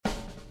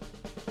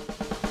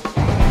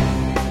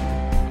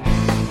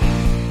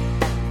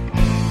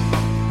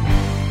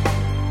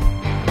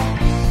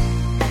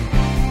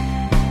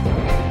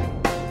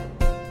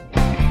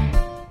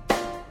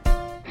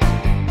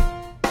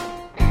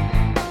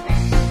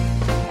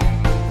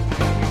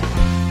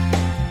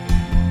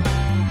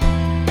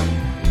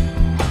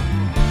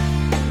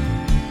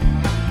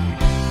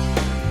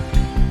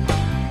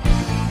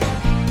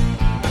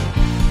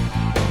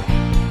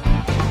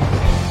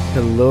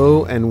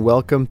Hello and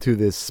welcome to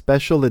this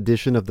special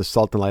edition of the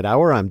Salt and Light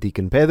Hour. I'm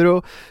Deacon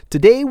Pedro.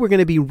 Today we're going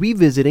to be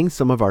revisiting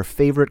some of our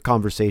favorite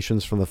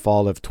conversations from the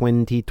fall of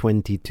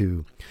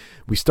 2022.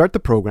 We start the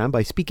program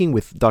by speaking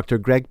with Dr.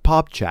 Greg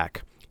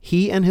Popcak.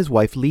 He and his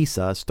wife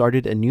Lisa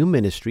started a new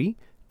ministry,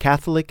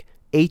 Catholic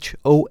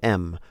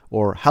HOM,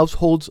 or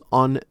Households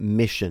on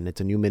Mission.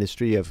 It's a new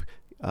ministry of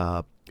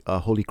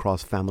Holy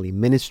Cross Family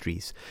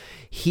Ministries.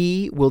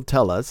 He will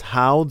tell us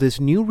how this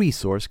new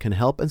resource can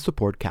help and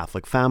support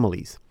Catholic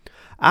families.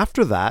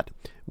 After that,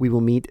 we will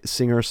meet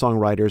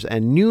singer-songwriters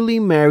and newly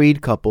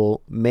married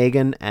couple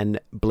Megan and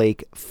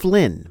Blake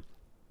Flynn.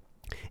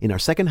 In our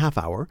second half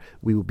hour,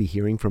 we will be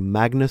hearing from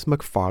Magnus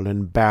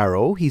McFarlane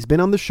Barrow. He's been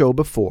on the show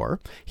before.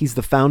 He's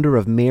the founder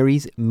of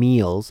Mary's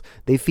Meals.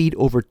 They feed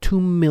over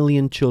 2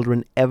 million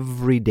children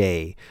every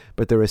day.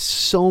 But there is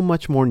so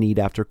much more need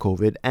after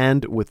COVID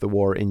and with the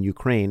war in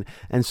Ukraine.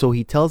 And so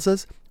he tells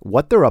us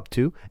what they're up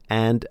to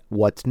and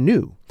what's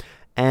new.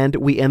 And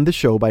we end the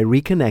show by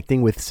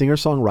reconnecting with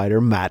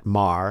singer-songwriter Matt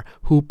Maher,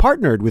 who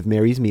partnered with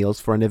Mary's Meals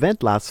for an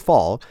event last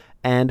fall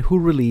and who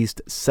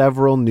released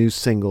several new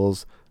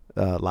singles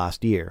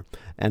last year.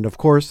 And of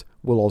course,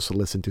 we'll also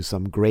listen to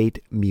some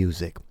great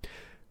music.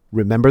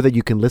 Remember that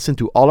you can listen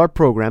to all our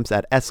programs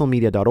at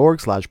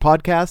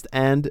slmedia.org/podcast,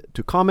 and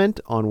to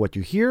comment on what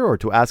you hear or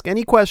to ask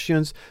any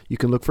questions, you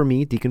can look for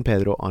me, Deacon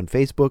Pedro, on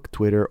Facebook,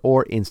 Twitter,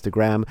 or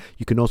Instagram.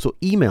 You can also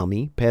email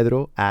me,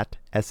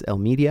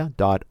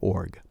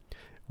 pedro@slmedia.org.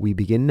 We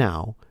begin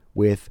now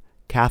with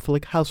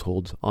Catholic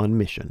Households on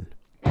Mission.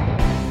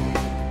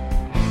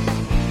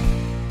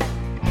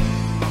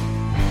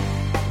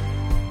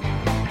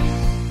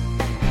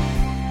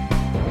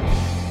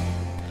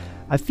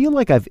 I feel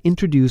like I've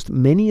introduced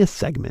many a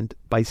segment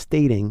by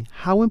stating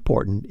how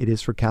important it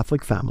is for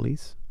Catholic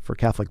families, for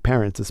Catholic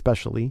parents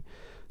especially,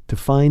 to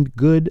find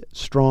good,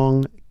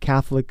 strong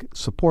Catholic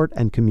support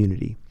and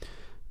community,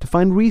 to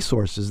find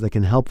resources that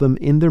can help them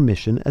in their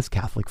mission as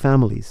Catholic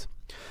families.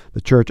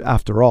 The Church,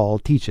 after all,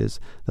 teaches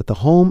that the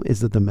home is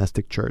the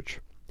domestic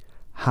church.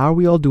 How are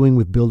we all doing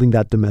with building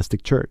that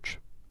domestic church?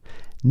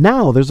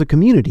 Now there's a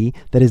community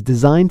that is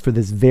designed for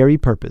this very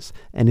purpose,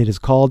 and it is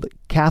called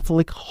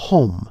Catholic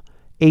Home.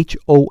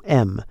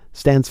 HOM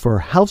stands for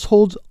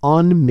Households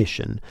on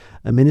Mission,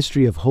 a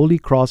ministry of Holy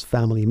Cross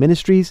Family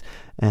Ministries.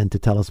 And to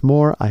tell us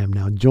more, I am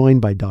now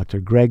joined by Dr.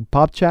 Greg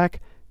Popcak,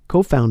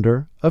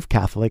 co-founder of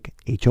Catholic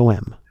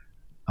HOM.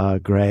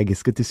 Greg,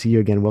 it's good to see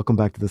you again. Welcome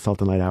back to the Salt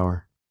and Light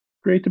Hour.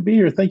 Great to be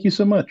here. Thank you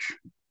so much.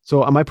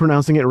 So am I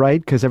pronouncing it right?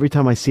 Because every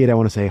time I see it, I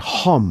want to say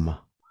HOM.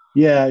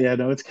 Yeah,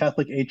 no, it's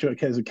Catholic HOM.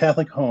 It's a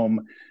Catholic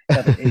Home.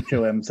 Catholic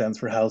HOM stands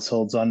for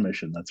Households on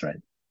Mission. That's right.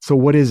 So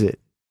what is it?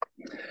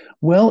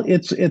 Well,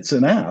 it's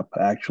an app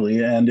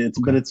actually, and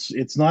but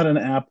it's not an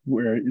app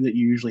that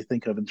you usually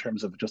think of in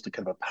terms of just a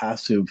kind of a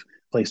passive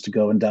place to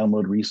go and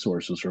download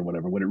resources or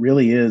whatever. What it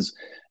really is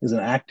an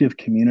active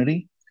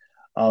community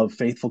of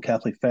faithful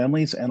Catholic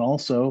families and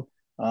also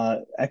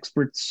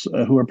experts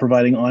who are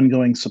providing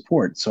ongoing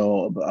support.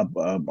 So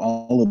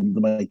all of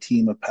my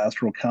team of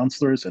pastoral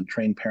counselors and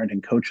trained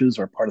parenting coaches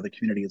are part of the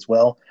community as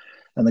well.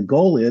 And the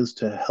goal is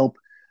to help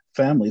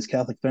families,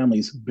 Catholic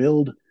families,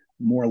 build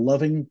more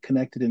loving,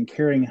 connected, and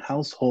caring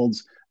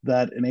households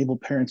that enable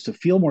parents to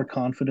feel more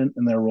confident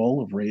in their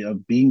role of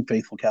being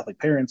faithful Catholic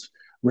parents,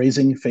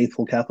 raising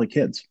faithful Catholic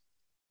kids.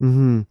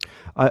 Mm-hmm.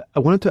 I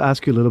wanted to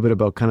ask you a little bit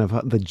about kind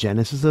of the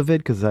genesis of it,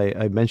 because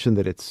I mentioned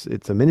that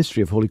it's a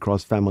ministry of Holy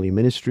Cross Family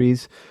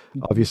Ministries.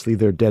 Obviously,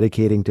 they're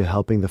dedicating to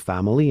helping the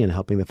family and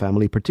helping the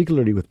family,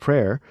 particularly with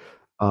prayer.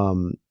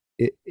 Can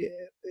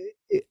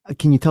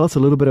you tell us a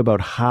little bit about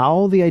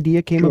how the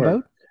idea came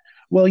about?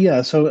 Well,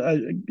 yeah. So I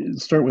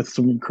start with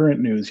some current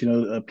news.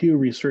 Pew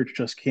Research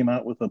just came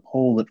out with a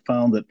poll that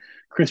found that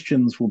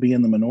Christians will be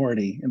in the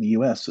minority in the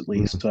U.S. at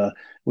least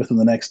within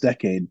the next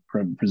decade,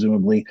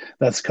 presumably.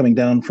 That's coming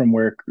down from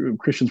where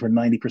Christians were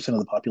 90% of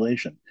the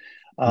population.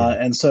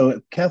 And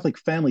so Catholic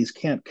families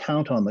can't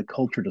count on the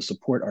culture to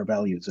support our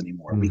values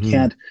anymore.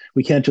 Mm-hmm.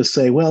 We can't just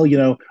say, well,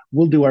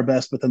 we'll do our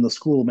best, but then the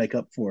school will make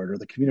up for it or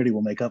the community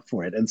will make up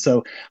for it. And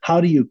so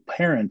how do you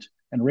parent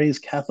and raise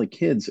Catholic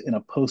kids in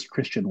a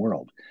post-Christian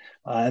world?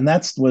 And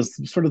that was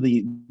sort of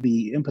the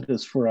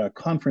impetus for a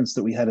conference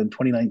that we had in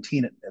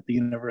 2019 at the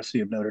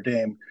University of Notre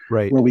Dame,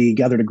 right, where we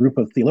gathered a group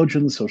of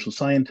theologians, social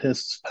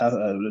scientists,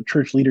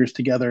 church leaders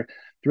together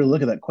to really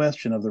look at that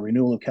question of the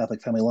renewal of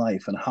Catholic family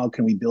life and how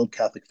can we build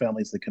Catholic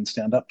families that can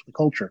stand up to the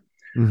culture.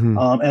 Mm-hmm.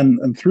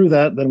 And through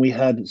that, then we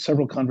had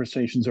several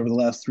conversations over the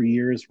last 3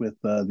 years with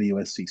the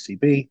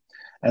USCCB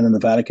and then the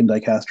Vatican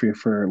Dicastery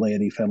for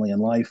Laity, Family,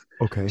 and Life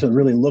to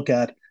really look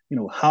at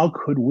how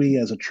could we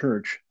as a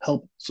church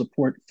help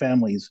support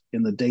families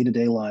in the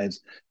day-to-day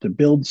lives to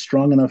build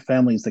strong enough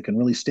families that can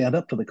really stand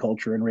up to the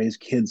culture and raise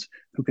kids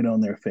who can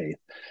own their faith?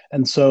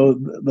 And so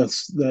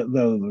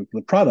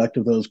the product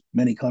of those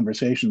many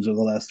conversations over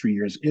the last 3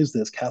 years is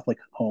this Catholic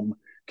Home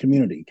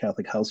community,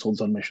 Catholic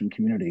Households on Mission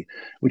community,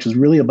 which is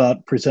really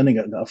about presenting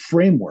a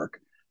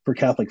framework for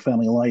Catholic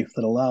family life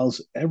that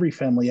allows every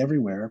family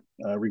everywhere,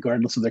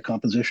 regardless of their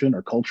composition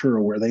or culture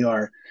or where they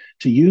are,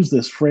 to use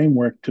this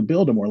framework to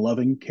build a more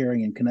loving,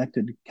 caring, and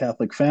connected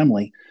Catholic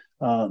family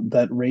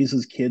that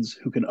raises kids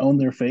who can own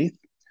their faith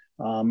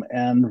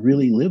and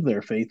really live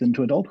their faith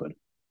into adulthood.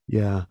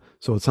 Yeah.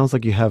 So it sounds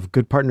like you have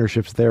good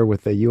partnerships there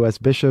with the U.S.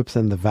 bishops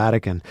and the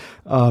Vatican.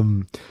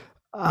 Um,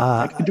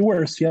 I uh, could do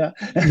worse, yeah.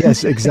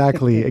 yes,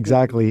 exactly,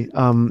 exactly.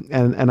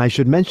 And I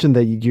should mention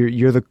that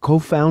you're the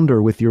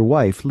co-founder with your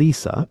wife,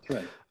 Lisa,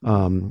 That's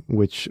right.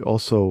 which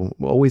also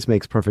always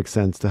makes perfect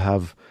sense to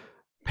have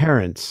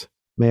parents,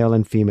 male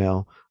and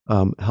female,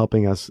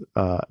 helping us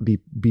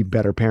be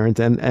better parents.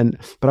 And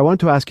but I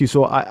wanted to ask you.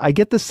 So I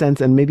get the sense,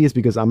 and maybe it's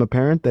because I'm a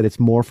parent, that it's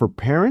more for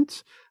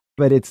parents,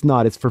 but it's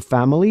not. It's for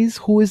families.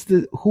 Who is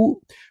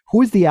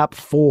the app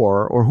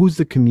for, or who's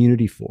the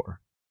community for?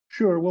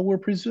 Sure. Well, we're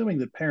presuming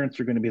that parents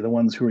are going to be the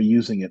ones who are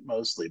using it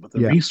mostly, but the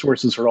Yeah.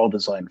 resources are all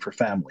designed for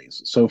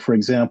families. So, for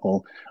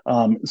example,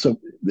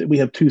 we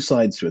have two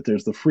sides to it.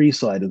 There's the free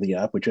side of the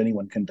app, which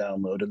anyone can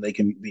download, and they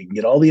can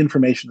get all the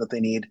information that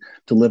they need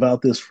to live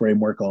out this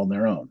framework all on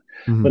their own.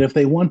 But Mhm. if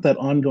they want that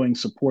ongoing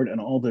support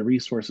and all the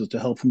resources to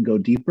help them go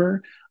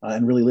deeper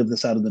and really live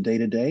this out in the day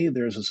to day,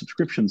 there's a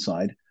subscription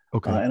side.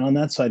 Okay. And on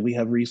that side, we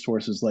have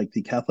resources like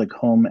the Catholic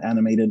Home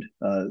Animated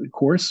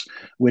course,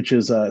 which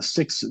is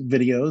 6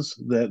 videos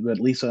that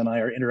Lisa and I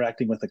are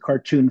interacting with a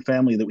cartoon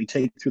family that we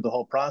take through the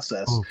whole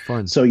process. Oh,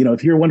 fun. So,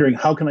 if you're wondering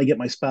how can I get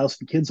my spouse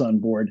and kids on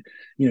board,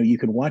 you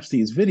can watch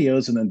these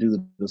videos and then do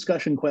the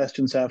discussion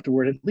questions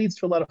afterward. It leads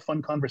to a lot of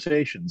fun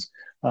conversations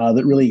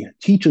that really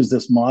teaches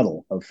this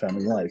model of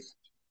family life.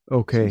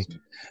 Okay. Excuse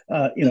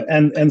me.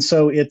 And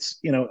so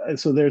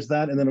so there's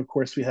that, and then of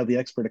course we have the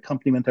expert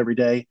accompaniment every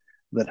day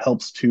that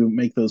helps to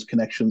make those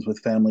connections with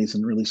families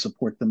and really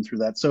support them through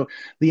that. So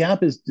the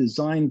app is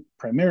designed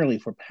primarily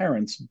for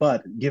parents,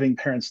 but giving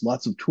parents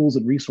lots of tools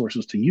and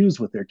resources to use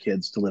with their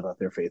kids to live out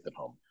their faith at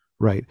home.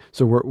 Right.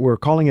 So we're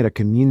calling it a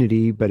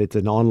community, but it's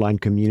an online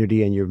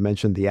community, and you've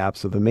mentioned the app.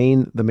 So the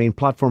main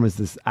platform is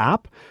this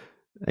app,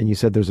 and you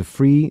said there's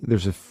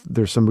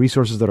some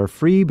resources that are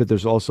free, but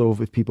there's also,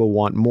 if people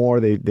want more,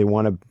 they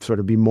want to sort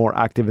of be more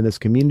active in this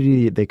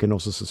community, they can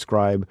also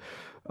subscribe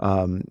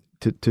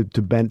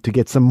to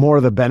get some more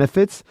of the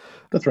benefits.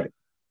 That's right.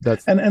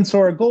 That's And so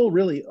our goal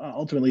really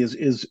ultimately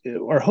is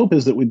our hope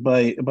is that we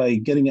by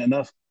getting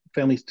enough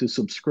families to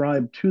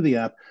subscribe to the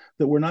app,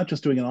 that we're not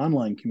just doing an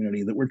online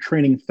community, that we're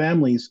training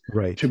families to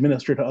right.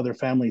 minister to other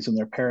families in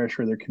their parish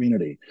or their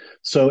community.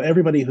 So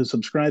everybody who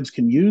subscribes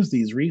can use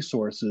these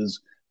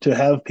resources to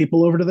have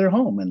people over to their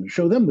home and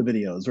show them the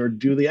videos or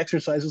do the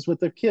exercises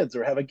with their kids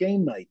or have a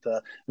game night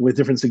with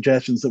different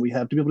suggestions that we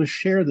have to be able to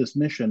share this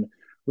mission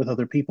with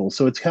other people.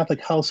 So it's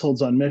Catholic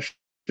Households on Mission,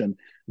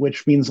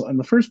 which means on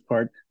the first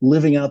part,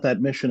 living out that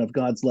mission of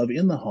God's love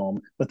in the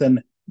home, but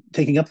then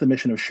taking up the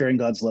mission of sharing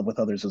God's love with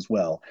others as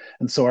well.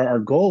 And so our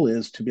goal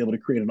is to be able to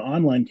create an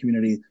online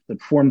community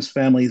that forms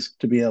families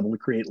to be able to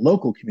create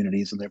local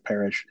communities in their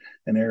parish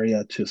and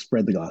area to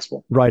spread the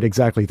gospel. Right,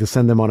 exactly. To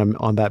send them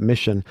on that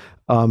mission.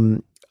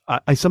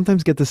 I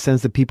sometimes get the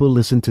sense that people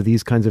listen to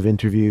these kinds of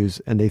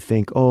interviews and they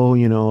think, oh,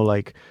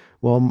 like,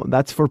 well,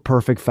 that's for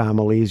perfect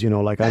families.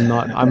 Like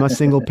I'm a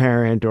single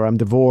parent, or I'm Right.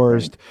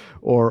 divorced,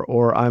 or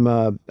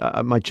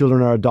my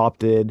children are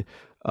adopted.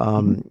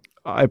 Mhm.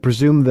 I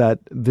presume that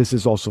this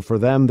is also for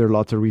them. There are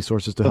lots of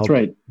resources to That's help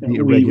right. be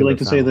a We regular like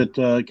to say family.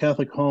 that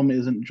Catholic home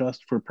isn't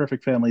just for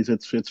perfect families;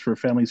 it's for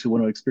families who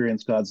want to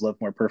experience God's love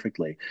more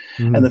perfectly.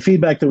 And Mhm. the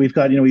feedback that we've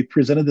got, we've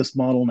presented this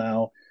model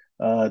now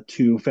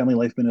to family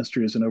life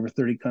ministers in over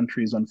 30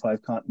 countries on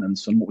 5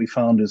 continents. And what we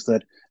found is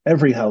that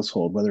every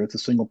household, whether it's a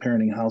single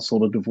parenting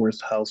household, a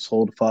divorced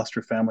household,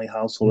 foster family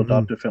household, Mhm.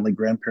 adoptive family,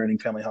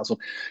 grandparenting family household,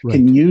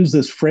 can Right. use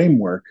this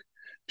framework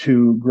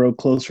to grow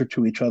closer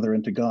to each other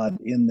and to God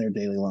in their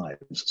daily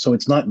lives. So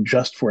it's not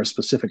just for a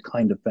specific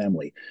kind of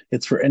family.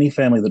 It's for any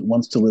family that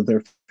wants to live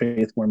their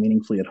faith more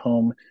meaningfully at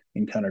home,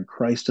 encounter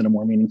Christ in a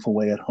more meaningful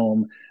way at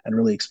home, and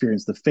really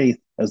experience the faith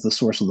as the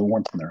source of the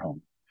warmth in their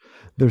home.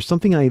 There's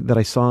something that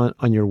I saw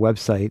on your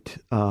website,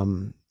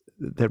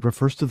 that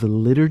refers to the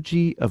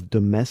liturgy of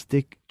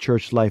domestic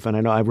church life. And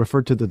I know I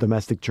referred to the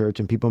domestic church,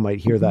 and people might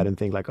hear that Mhm. and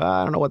think like,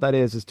 I don't know what that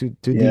is. It's too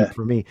deep Yeah.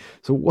 for me.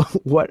 So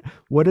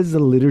what is the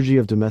liturgy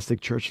of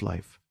domestic church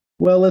life?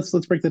 Well, let's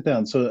break that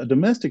down. So a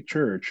domestic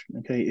church,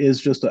 okay, is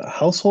just a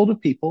household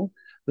of people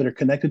that are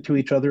connected to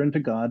each other and to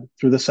God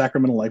through the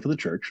sacramental life of the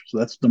church. So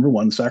that's number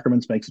one.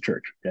 Sacraments makes a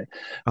church. Okay.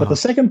 But the Uh-huh.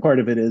 second part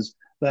of it is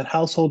that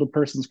household of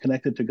persons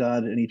connected to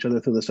God and each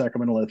other through the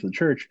sacramental life of the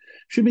church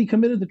should be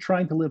committed to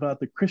trying to live out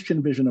the Christian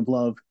vision of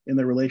love in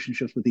their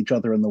relationships with each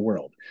other in the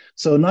world.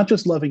 So not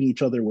just loving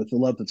each other with the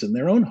love that's in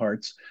their own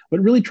hearts,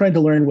 but really trying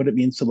to learn what it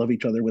means to love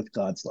each other with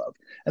God's love.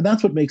 And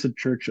that's what makes a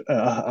church,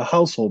 a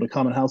household, a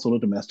common household, a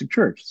domestic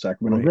church,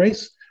 sacramental Right.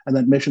 grace, and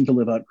that mission to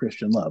live out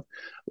Christian love.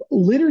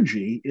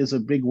 Liturgy is a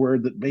big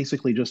word that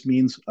basically just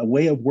means a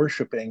way of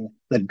worshiping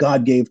that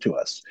God gave to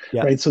us,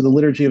 Yeah. right? So the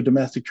liturgy of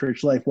domestic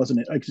church life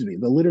wasn't, excuse me,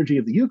 the liturgy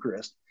of the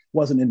Eucharist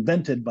wasn't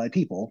invented by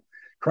people.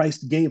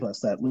 Christ gave us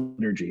that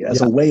liturgy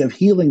as a way of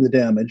healing the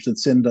damage that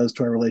sin does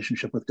to our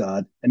relationship with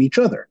God and each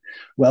other.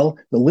 Well,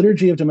 the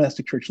liturgy of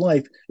domestic church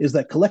life is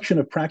that collection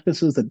of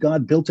practices that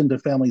God built into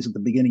families at the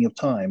beginning of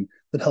time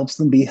that helps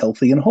them be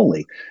healthy and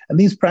holy. And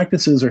these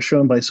practices are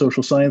shown by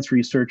social science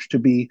research to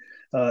be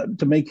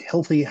to make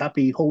healthy,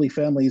 happy, holy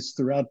families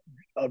throughout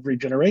every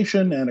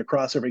generation and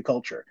across every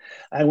culture.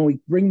 And when we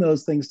bring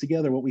those things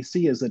together, what we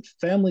see is that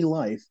family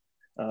life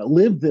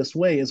lived this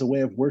way as a way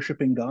of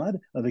worshiping God,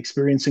 of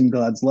experiencing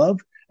God's love,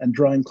 and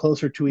drawing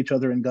closer to each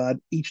other and God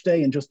each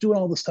day, and just doing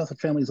all the stuff that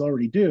families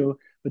already do,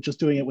 but just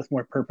doing it with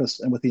more purpose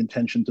and with the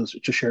intention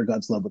to share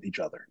God's love with each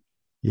other.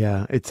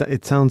 Yeah,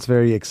 it sounds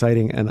very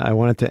exciting, and I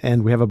wanted to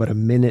end. We have about a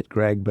minute,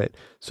 Greg. But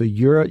so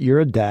you're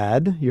a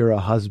dad, you're a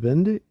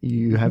husband,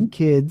 you have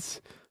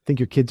kids. I think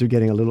your kids are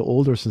getting a little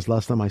older since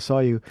last time I saw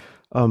you.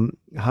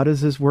 How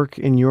does this work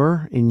in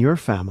your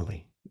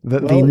family?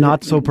 The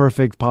not so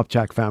perfect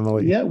Popchak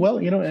family. Yeah, well,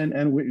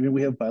 and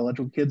we have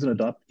biological kids and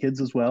adopted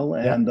kids as well,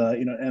 and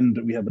and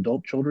we have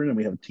adult children, and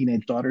we have a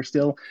teenage daughter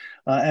still.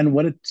 And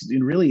what it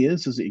really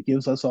is it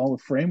gives us all a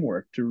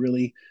framework to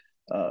really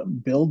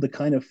build the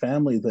kind of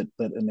family that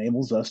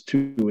enables us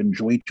to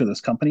enjoy each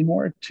other's company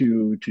more,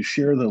 to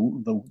share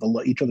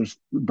the each other's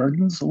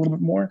burdens a little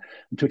bit more,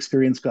 and to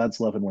experience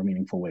God's love in more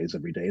meaningful ways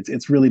every day.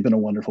 It's really been a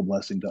wonderful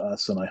blessing to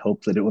us, and I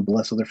hope that it would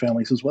bless other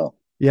families as well.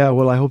 Yeah,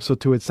 well, I hope so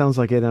too. It sounds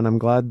like it, and I'm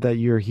glad that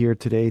you're here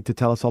today to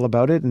tell us all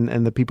about it,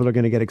 and the people are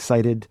going to get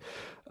excited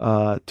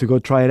to go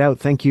try it out.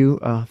 Thank you,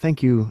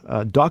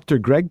 Dr.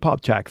 Greg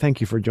Popchak.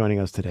 Thank you for joining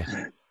us today.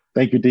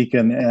 Thank you,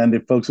 Deacon. And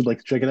if folks would like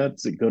to check it out,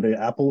 go to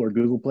Apple or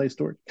Google Play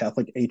Store,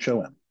 Catholic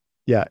HOM.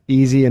 Yeah,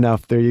 easy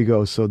enough. There you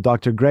go. So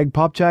Dr. Greg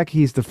Popchak,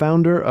 he's the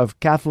founder of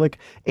Catholic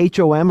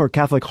HOM, or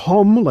Catholic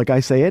Home, like I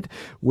say it,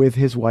 with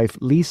his wife,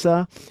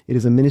 Lisa. It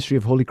is a ministry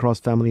of Holy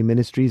Cross Family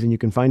Ministries, and you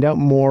can find out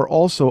more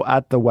also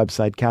at the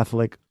website,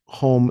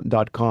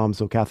 catholichome.com,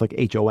 so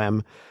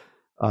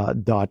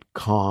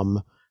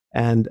catholichom.com.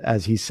 And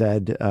as he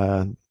said,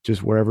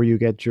 just wherever you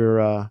get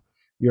your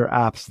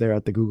apps there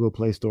at the Google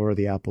Play Store or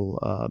the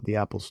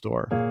Apple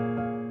Store.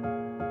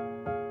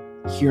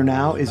 Here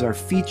now is our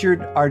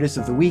featured artist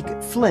of the week,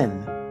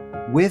 Flynn,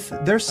 with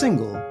their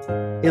single,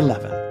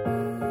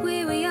 11.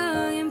 We were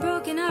young and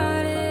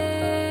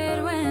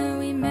broken-hearted when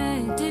we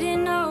met.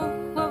 Didn't know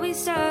what we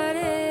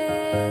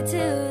started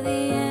till the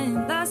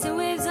end. Lost in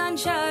waves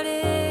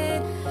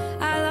uncharted.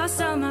 I lost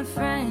all my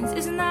friends.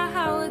 Isn't that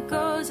how it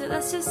goes?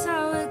 That's just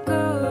how it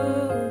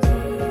goes.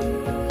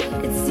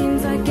 It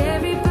seems like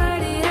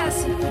everybody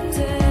has to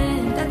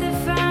pretend that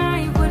they're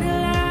fine with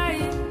a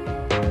lie.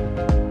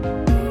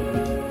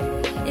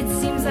 It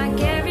seems like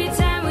every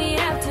time we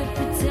have to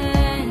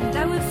pretend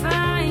that we're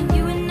fine,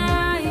 you and I.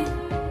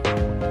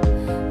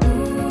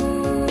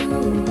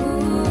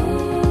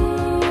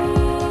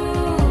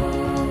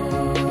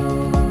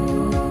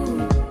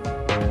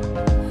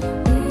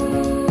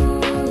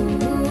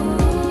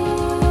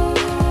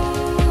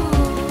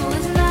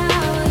 Isn't that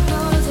how it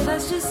goes?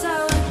 That's just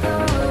how it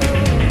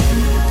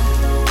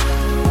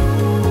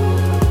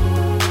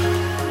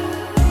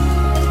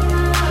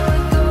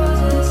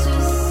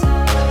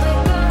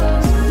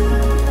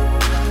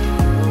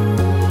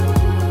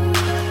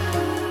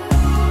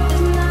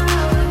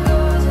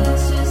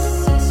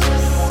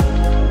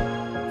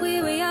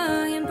We were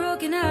young and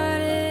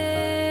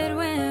broken-hearted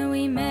when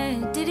we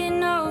met. Didn't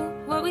know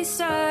what we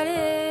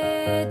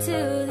started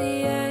till the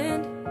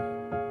end.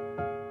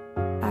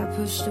 I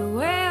pushed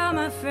away all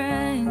my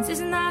friends.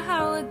 Isn't that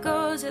how it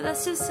goes?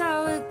 That's just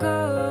how it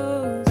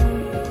goes.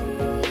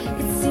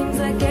 It seems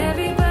like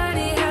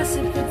everybody has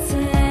to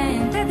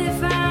pretend that they're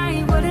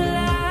fine. What a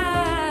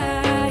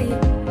lie.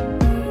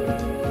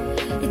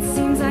 It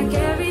seems like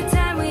every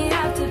time we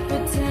have to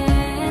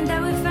pretend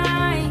that we're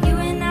fine, you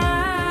and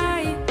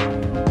I.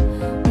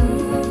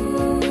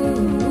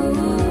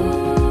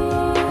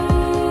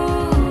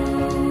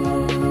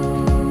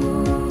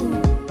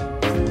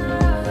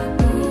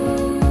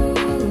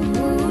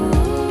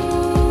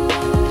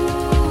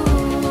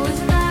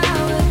 Isn't that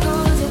how it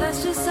goes?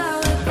 That's just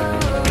how it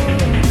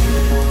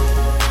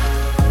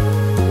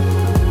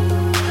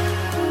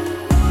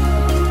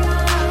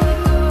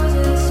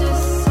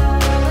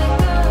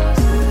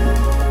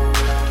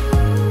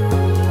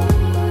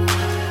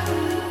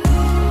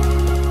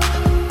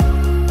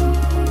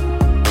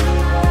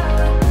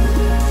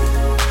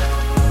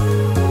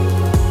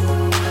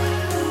It's just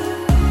how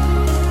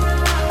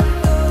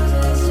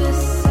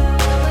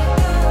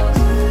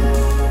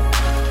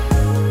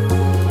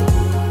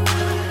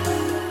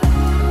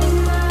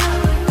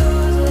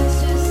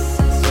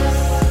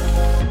it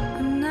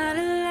I'm not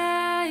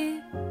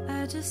alive,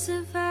 I just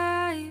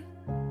survive.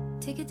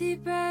 Take a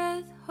deep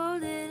breath,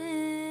 hold it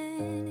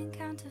in, and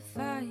count to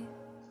 5.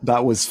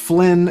 That was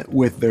Flynn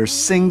with their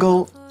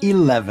single,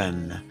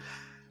 11.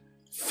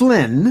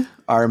 Flynn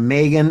are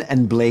Megan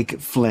and Blake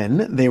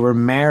Flynn. They were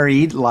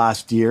married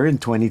last year in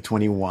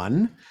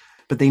 2021,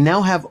 but they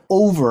now have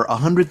over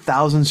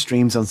 100,000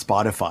 streams on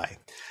Spotify.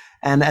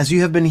 And as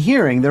you have been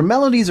hearing, their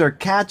melodies are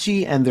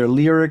catchy and their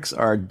lyrics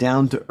are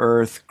down to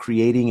earth,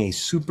 creating a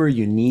super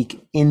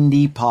unique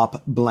indie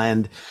pop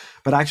blend.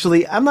 But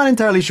actually, I'm not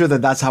entirely sure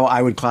that that's how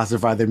I would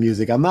classify their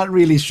music. I'm not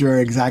really sure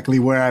exactly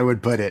where I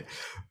would put it,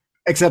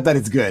 except that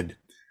it's good.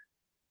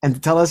 And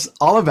to tell us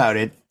all about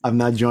it, I'm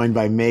now joined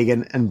by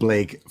Megan and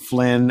Blake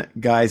Flynn.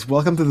 Guys,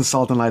 welcome to the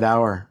Salt and Light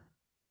Hour.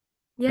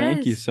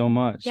 Thank you Yes. so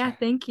much. Yeah,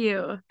 thank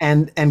you.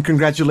 And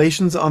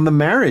congratulations on the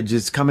marriage.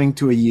 It's coming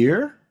to a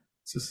year.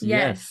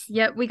 Yes.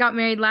 Yep, we got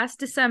married last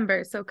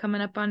December, so coming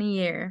up on a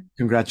year.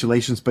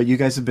 Congratulations. But you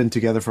guys have been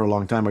together for a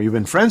long time, or you've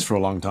been friends for a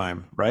long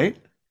time, right?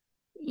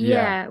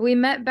 Yeah, we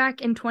met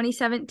back in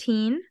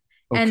 2017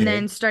 Okay. and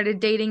then started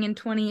dating in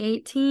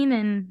 2018,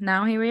 and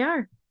now here we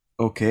are.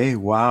 Okay.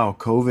 Wow.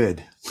 COVID.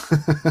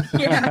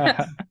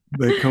 Yeah.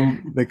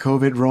 The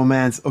COVID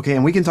romance. Okay.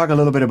 And we can talk a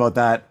little bit about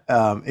that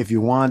if you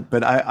want.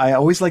 But I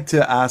always like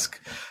to ask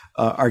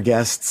our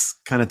guests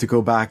kind of to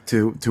go back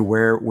to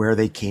where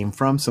they came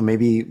from. So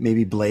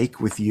maybe Blake,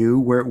 with you,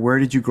 where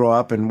did you grow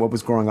up and what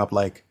was growing up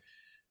like?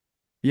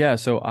 Yeah,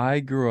 so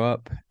I grew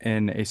up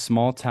in a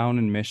small town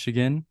in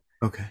Michigan.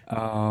 Okay.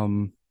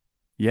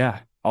 Yeah,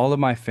 all of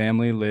my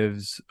family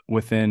lives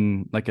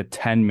within like a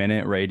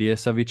 10-minute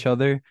radius of each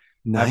other.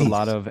 I have a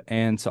lot of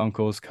aunts,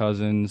 uncles,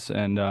 cousins,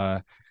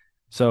 and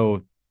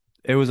so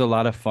it was a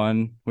lot of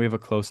fun. We have a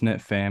close-knit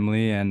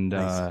family, and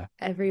Nice.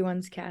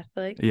 Everyone's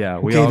Catholic. yeah,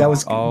 we Okay, all that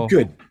was all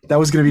good. That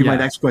was going to be my Yeah.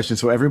 next question.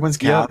 So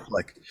everyone's Yep.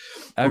 Catholic.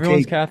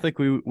 everyone's Okay. Catholic.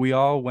 We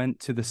all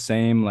went to the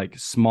same like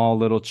small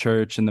little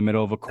church in the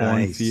middle of a Nice.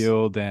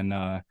 cornfield, and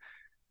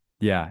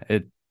yeah,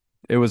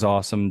 it was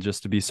awesome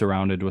just to be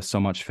surrounded with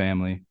so much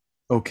family.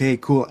 Okay,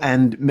 cool.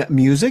 And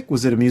music?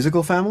 Was it a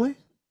musical family?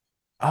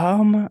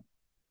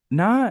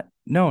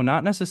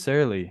 Not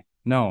necessarily.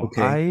 No,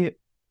 Okay. I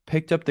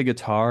picked up the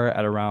guitar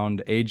at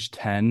around age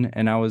 10,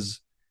 and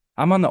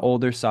I'm on the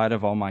older side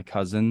of all my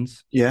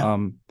cousins. Yeah.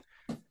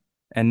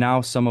 And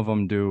now some of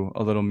them do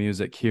a little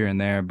music here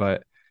and there,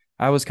 but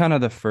I was kind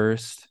of the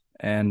first,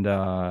 and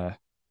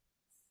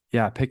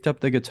yeah, I picked up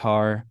the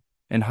guitar.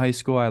 In high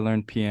school, I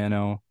learned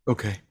piano,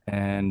 Okay.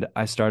 and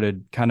I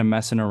started kind of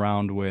messing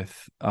around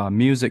with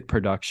music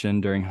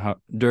production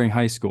during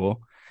high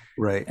school,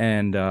 Right.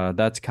 and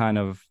that's kind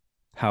of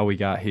how we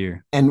got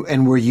here.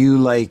 And were you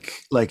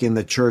like in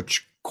the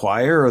church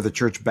choir or the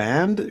church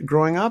band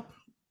growing up?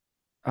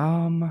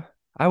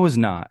 I was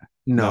not.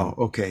 No.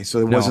 Okay. So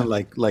it No. wasn't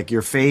like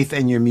your faith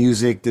and your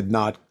music did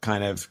not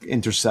kind of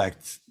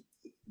intersect.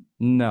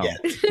 No, Yeah.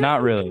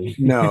 not really.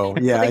 No.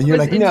 Yeah. Like, And you're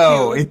was like, into-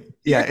 no,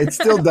 it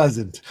still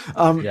doesn't.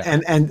 Yeah.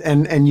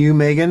 And you,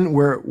 Megan,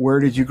 where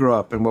did you grow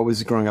up and what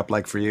was growing up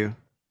like for you?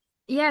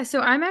 Yeah, so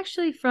I'm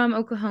actually from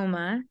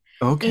Oklahoma,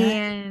 Okay.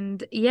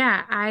 and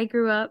yeah, I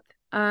grew up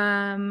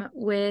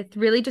with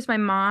really just my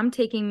mom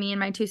taking me and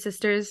my two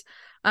sisters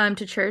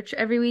to church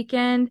every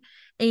weekend,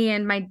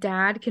 and my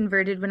dad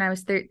converted when I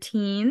was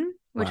 13,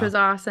 which Wow. was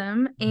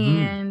awesome. Mhm.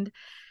 And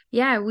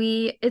yeah,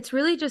 it's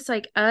really just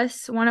like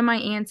us, one of my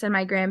aunts and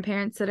my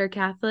grandparents that are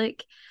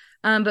Catholic.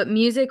 But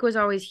music was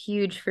always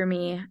huge for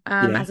me.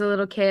 Yeah. As a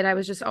little kid, I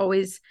was just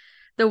always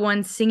the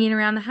one singing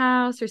around the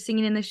house or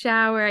singing in the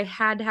shower. I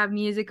had to have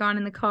music on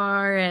in the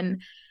car,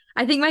 and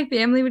I think my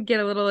family would get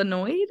a little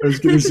annoyed. I was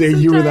going to say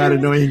you were that sometimes.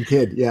 annoying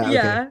kid. Yeah. Okay.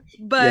 Yeah,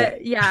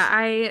 but yeah,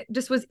 I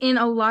just was in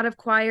a lot of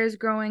choirs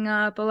growing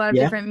up, a lot of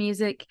Yeah. different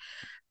music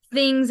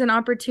things and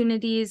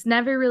opportunities,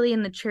 never really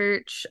in the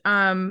church.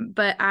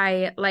 But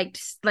I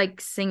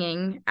liked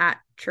singing at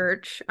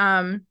church.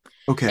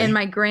 Okay. And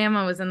my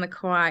grandma was in the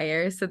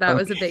choir, so that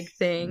was a big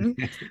thing.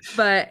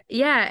 But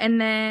yeah, and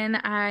then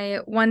I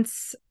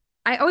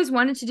always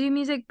wanted to do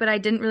music, but I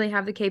didn't really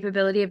have the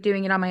capability of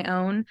doing it on my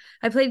own.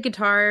 I played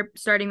guitar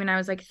starting when I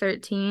was like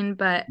 13,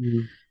 but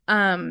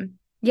Mhm.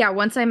 yeah,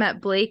 once I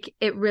met Blake,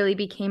 it really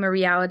became a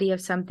reality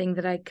of something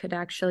that I could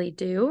actually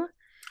do.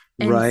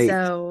 And Right.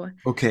 so,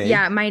 Okay.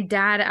 yeah, my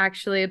dad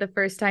actually, the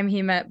first time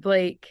he met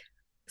Blake,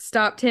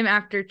 stopped him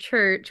after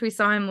church. We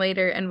saw him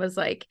later and was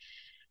like,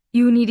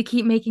 you need to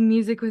keep making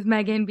music with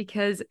Megan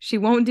because she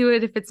won't do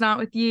it if it's not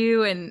with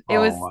you. And it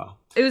Oh, was wow.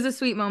 it was a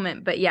sweet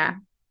moment, but yeah.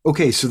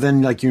 Okay, so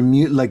then like your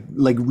like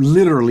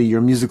literally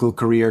your musical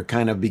career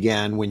kind of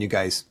began when you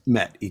guys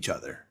met each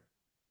other.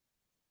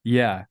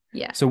 Yeah.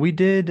 Yeah. So we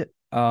did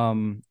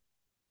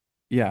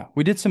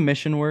we did some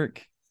mission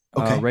work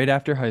Okay. right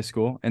after high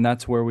school, and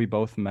that's where we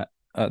both met.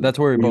 That's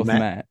where we Where you both met?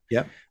 met.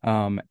 Yep.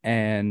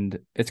 And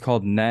it's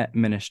called Net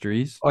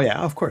Ministries. Oh yeah,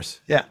 of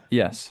course. Yeah.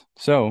 Yes.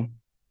 So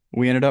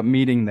we ended up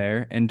meeting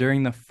there, and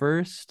during the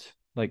first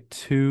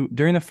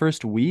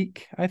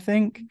week, I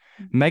think,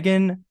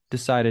 Megan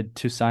decided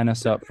to sign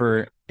us up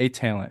for a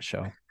talent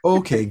show.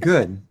 Okay,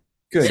 good.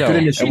 Good. So, Good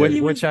initiative.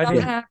 He was which I so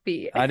didn't-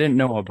 happy. I didn't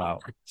know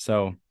about.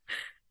 So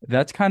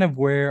that's kind of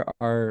where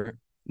our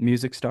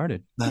music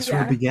started. That's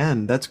where it Yeah.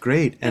 began. That's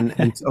great. And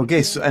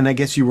okay, so and I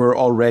guess you were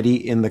already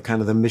in the kind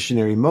of the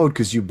missionary mode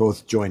because you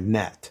both joined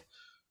NET.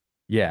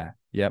 Yeah.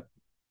 Yep.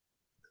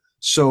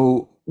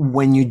 So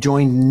when you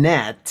joined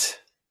NET,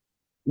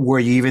 Were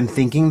you even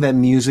thinking that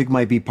music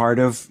might be part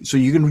of? So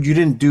you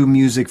didn't do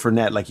music for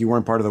Net, like you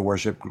weren't part of the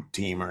worship group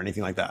team or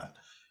anything like that.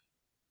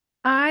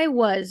 I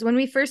was, when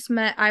we first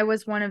met, I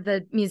was one of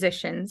the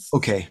musicians.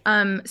 Okay.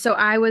 So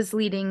I was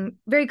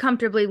very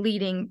comfortably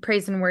leading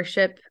praise and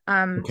worship,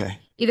 Okay.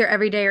 either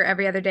every day or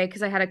every other day,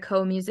 because I had a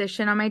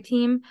co-musician on my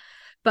team.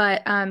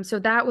 But so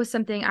that was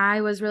something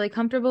I was really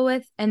comfortable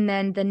with. And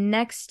then the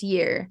next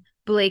year,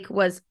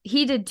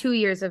 he did 2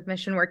 years of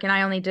mission work and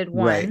I only did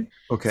one. Right.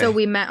 Okay. So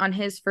we met on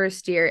his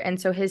first year. And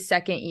so his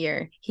second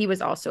year, he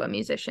was also a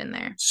musician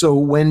there. So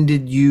when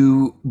did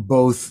you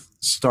both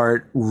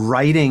start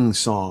writing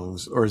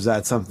songs, or is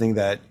that something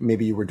that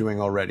maybe you were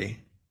doing already?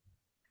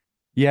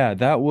 Yeah,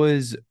 that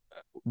was,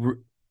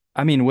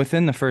 I mean,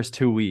 within the first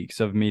 2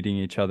 weeks of meeting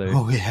each other.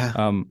 Oh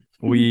yeah.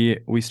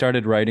 We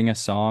started writing a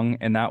song,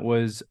 and that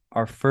was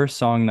our first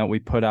song that we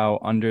put out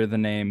under the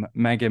name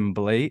Megan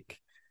Blake.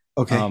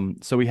 Okay.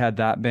 So we had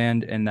that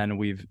band, and then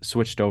we've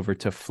switched over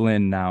to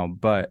Flynn now.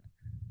 But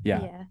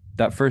yeah.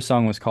 That first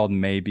song was called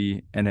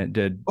Maybe, and it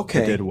did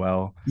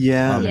well.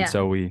 Yeah. And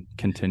so we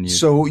continued.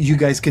 So you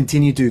guys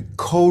continue to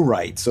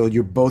co-write. So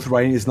you're both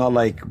writing. It's not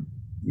like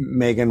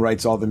Megan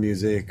writes all the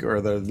music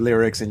or the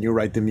lyrics and you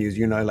write the music.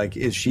 You know, like,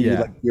 is she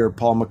like your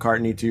Paul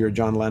McCartney to your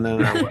John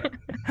Lennon or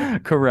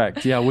what?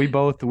 Correct. Yeah, we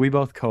both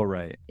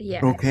co-write.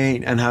 Yeah.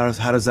 Okay. And how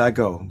does that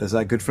go? Does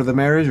that good for the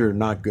marriage or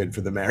not good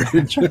for the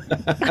marriage?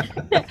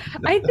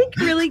 I think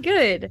really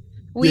good.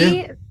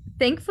 We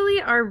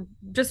thankfully are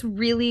just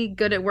really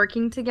good at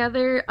working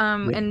together.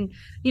 And,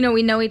 you know,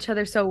 we know each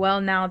other so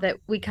well now that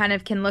we kind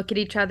of can look at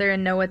each other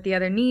and know what the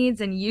other needs.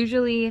 And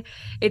usually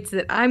it's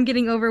that I'm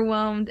getting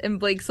overwhelmed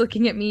and Blake's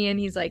looking at me and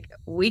he's like,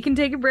 we can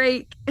take a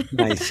break.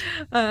 Nice.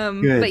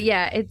 But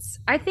yeah,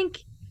 I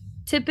think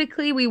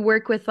typically we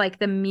work with like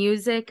the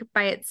music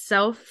by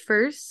itself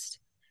first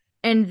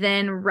and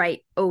then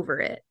write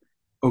over it.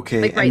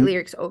 Okay. Like write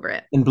lyrics over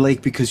it. And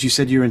Blake, because you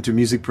said you're into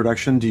music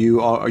production,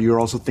 are you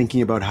also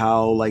thinking about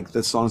how like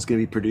the song's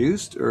going to be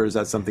produced, or is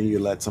that something you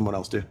let someone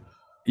else do?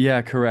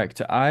 Yeah, correct.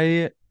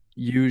 I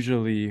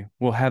usually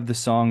will have the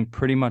song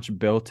pretty much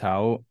built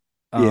out,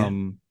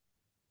 and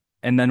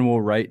then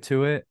we'll write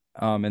to it.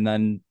 And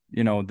then,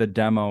 you know, the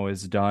demo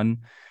is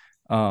done.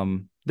 I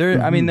mean,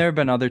 there have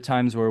been other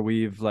times where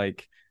we've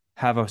like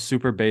have a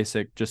super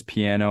basic, just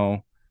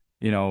piano,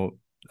 you know,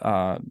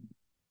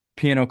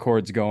 piano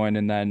chords going,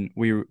 and then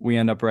we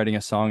end up writing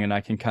a song and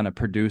I can kind of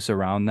produce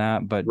around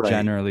that. But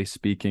generally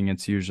speaking,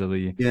 it's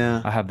usually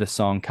I have the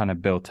song kind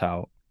of built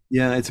out.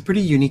 Yeah, it's a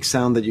pretty unique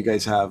sound that you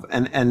guys have,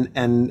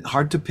 and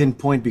hard to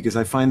pinpoint, because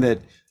I find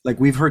that like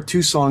we've heard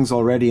two songs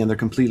already and they're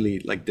completely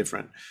like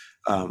different.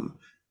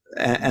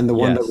 And the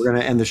one that we're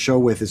going to end the show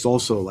with is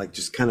also like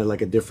just kind of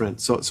like a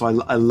different. So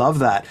I love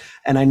that.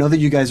 And I know that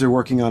you guys are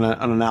working on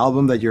an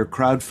album that you're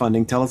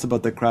crowdfunding. Tell us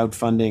about the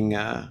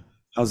crowdfunding.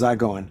 How's that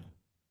going?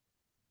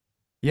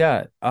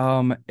 Yeah,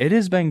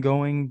 it's been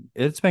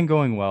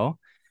going well.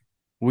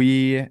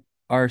 We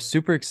are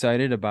super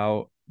excited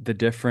about the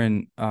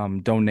different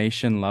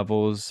donation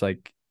levels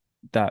like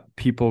that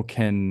people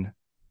can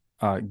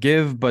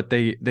give, but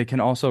they can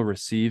also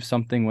receive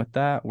something with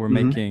that. We're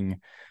making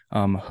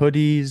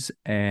hoodies,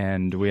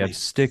 and we have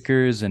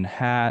stickers and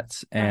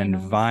hats and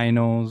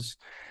vinyls.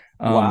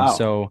 Wow.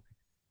 So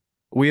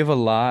we have a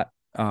lot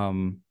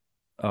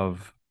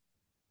of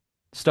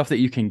stuff that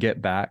you can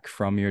get back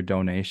from your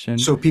donation.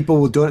 So people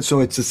will do it. So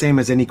it's the same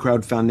as any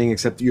crowdfunding,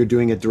 except you're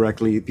doing it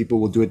directly. People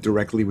will do it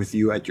directly with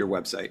you at your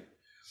website.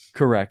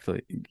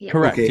 Correctly. Yeah.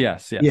 Correct. Okay.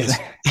 Yes.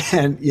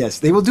 And yes,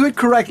 they will do it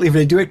correctly if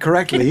they do it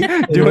correctly.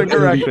 Do it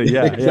correctly.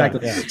 Yeah.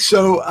 Exactly. Yeah.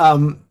 So,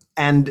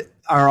 and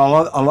are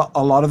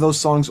a lot of those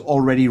songs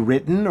already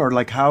written, or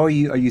like how are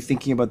you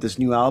thinking about this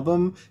new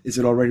album? Is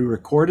it already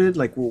recorded?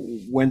 Like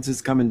when's this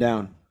coming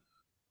down?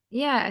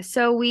 Yeah.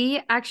 So we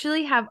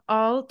actually have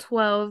all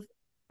 12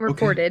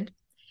 recorded,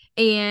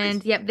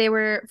 and they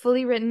were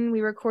fully written.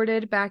 We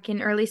recorded back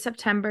in early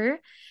September,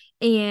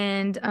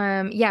 and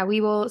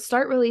we will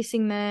start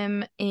releasing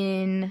them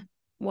in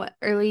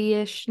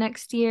early-ish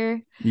next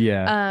year.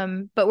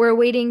 But we're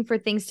waiting for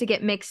things to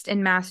get mixed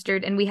and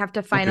mastered, and we have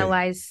to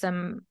finalize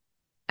some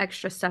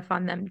extra stuff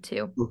on them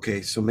too.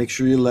 Okay, so make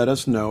sure you let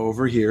us know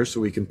over here so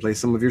we can play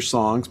some of your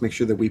songs. Make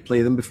sure that we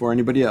play them before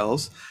anybody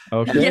else.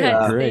 Okay,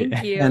 great.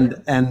 Thank you.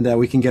 And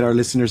we can get our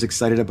listeners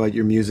excited about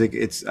your music.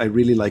 I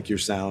really like your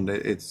sound.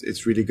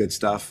 It's really good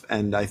stuff,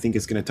 and I think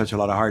it's going to touch a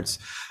lot of hearts.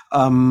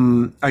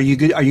 Are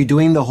you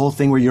doing the whole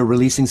thing where you're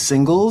releasing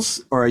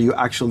singles, or are you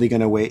actually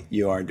going to wait?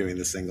 You are doing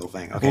the single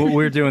thing. Okay. Well,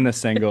 we're doing the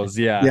singles.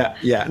 Yeah.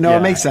 No,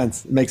 it makes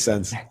sense.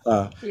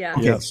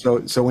 Okay.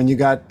 So when you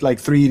got like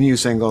 3 new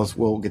singles,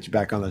 we'll get you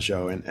back on the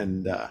show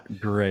and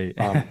great.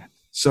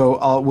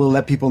 So we'll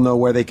let people know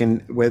where they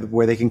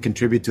can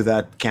contribute to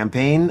that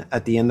campaign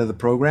at the end of the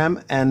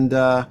program. And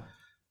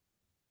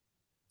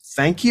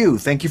thank you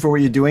for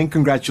what you're doing.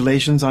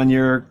 Congratulations on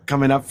your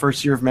coming up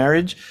first year of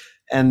marriage.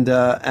 And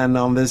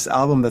on this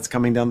album that's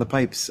coming down the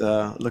pipes.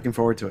 Looking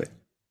forward to it.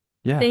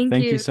 Yeah, thank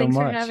you so Thanks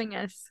much for having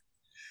us.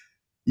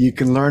 You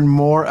can learn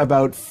more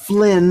about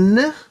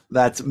Flynn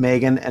That's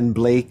Megan and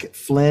Blake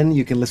Flynn.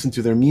 You can listen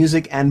to their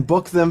music and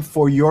book them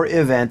for your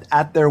event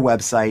at their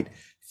website,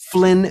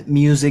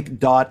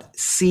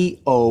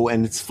 flynnmusic.co.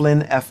 And it's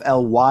Flynn,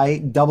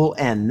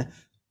 Flynn,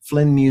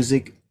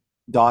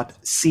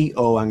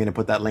 flynnmusic.co. I'm going to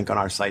put that link on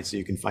our site so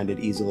you can find it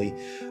easily.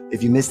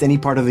 If you missed any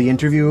part of the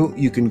interview,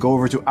 you can go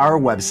over to our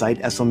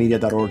website,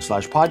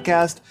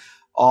 slmedia.org/podcast.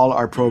 All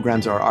our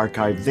programs are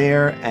archived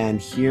there. And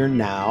here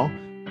now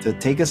to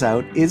take us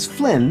out is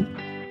Flynn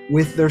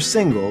with their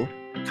single,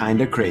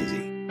 Kinda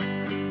Crazy.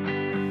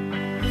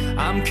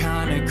 I'm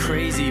kinda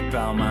crazy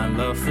about my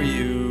love for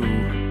you.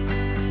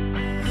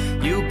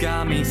 You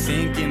got me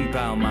thinking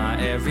about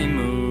my every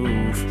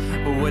move.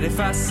 But what if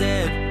I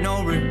said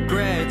no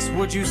regrets?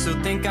 Would you still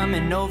think I'm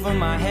in over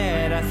my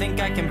head? I think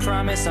I can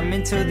promise I'm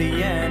into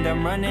the end.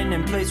 I'm running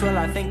in place while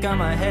I think I'm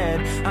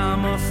ahead.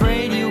 I'm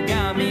afraid you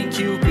got me,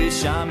 Cupid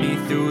shot me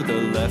through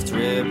the left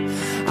rib.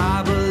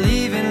 I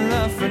believe in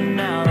love for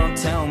now, don't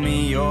tell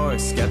me you're a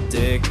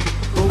skeptic.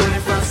 But what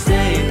if I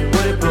stayed?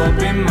 Would it blow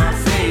up in my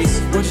face?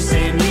 Would you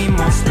say I need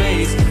more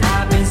space?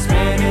 I've been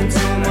spending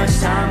too much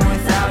time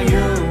without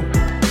you.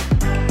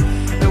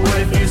 And what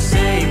if you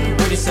say,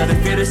 would you start to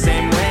feel the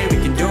same way? We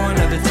can do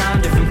another time,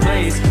 different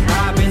place.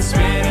 I've been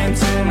spending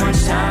too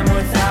much time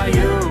without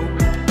you.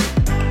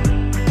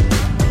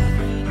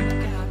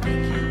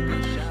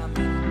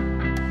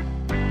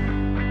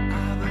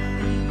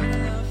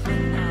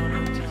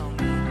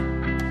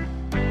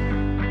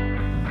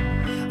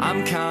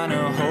 I'm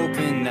kinda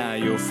hoping that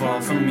you'll fall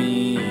for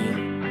me.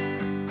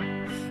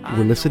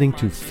 We're listening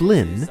to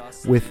Flynn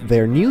with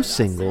their new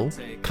single,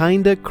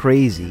 Kinda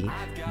Crazy.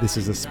 This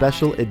is a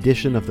special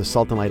edition of the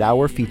Salt and Light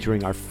Hour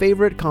featuring our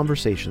favorite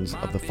conversations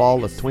of the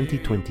fall of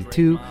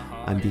 2022.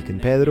 I'm Deacon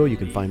Pedro. You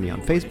can find me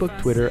on Facebook,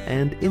 Twitter,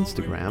 and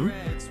Instagram.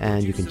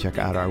 And you can check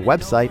out our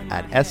website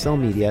at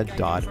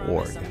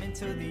slmedia.org.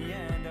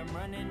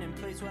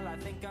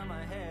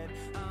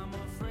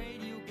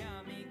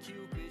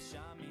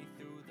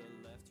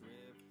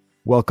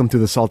 Welcome to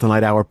the Salt and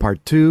Light Hour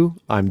Part 2.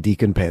 I'm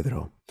Deacon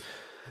Pedro.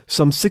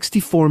 Some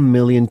 64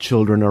 million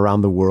children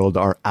around the world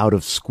are out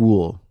of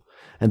school,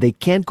 and they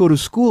can't go to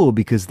school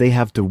because they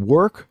have to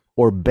work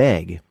or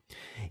beg.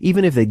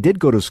 Even if they did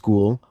go to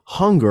school,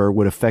 hunger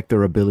would affect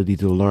their ability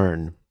to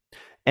learn.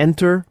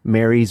 Enter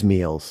Mary's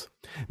Meals.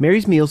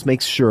 Mary's Meals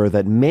makes sure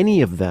that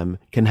many of them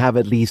can have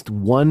at least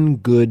one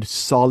good,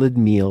 solid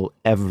meal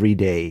every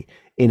day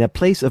in a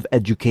place of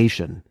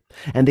education.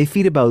 And they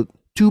feed about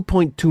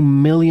 2.2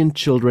 million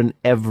children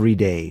every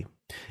day.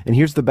 And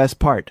here's the best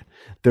part.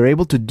 They're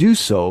able to do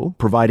so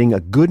providing a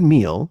good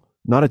meal,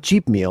 not a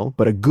cheap meal,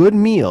 but a good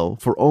meal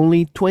for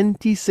only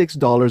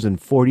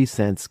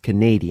 $26.40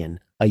 Canadian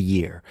a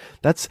year.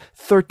 That's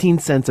 13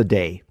 cents a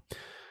day.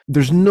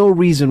 There's no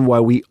reason why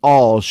we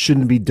all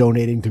shouldn't be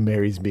donating to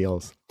Mary's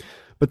Meals.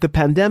 But the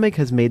pandemic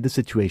has made the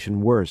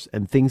situation worse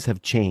and things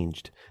have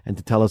changed. And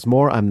to tell us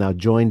more, I'm now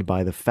joined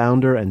by the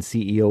founder and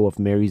CEO of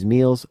Mary's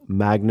Meals,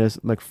 Magnus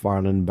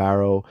McFarlane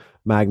Barrow.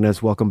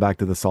 Magnus, welcome back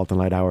to the Salt and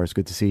Light Hour. It's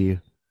good to see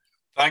you.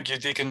 Thank you,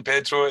 Deacon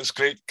Pedro. It's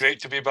great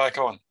to be back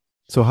on.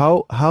 So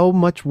how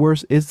much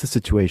worse is the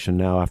situation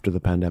now after the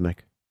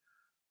pandemic?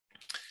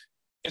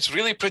 It's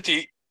really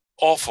pretty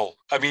awful.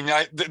 I mean,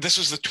 this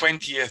is the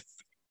 20th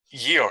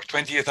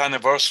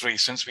anniversary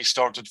since we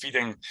started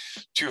feeding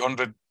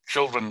 200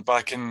 children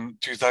back in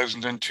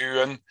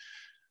 2002, and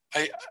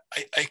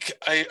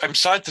I'm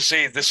sad to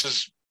say this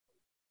is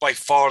by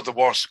far the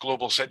worst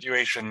global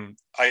situation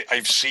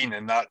I've seen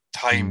in that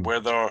time, where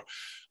there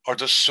are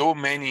just so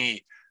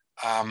many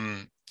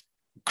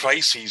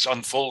crises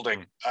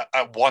unfolding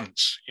at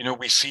once. You know,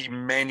 we see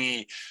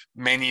many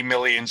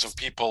millions of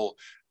people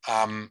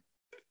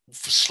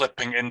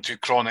slipping into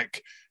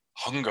chronic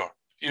hunger.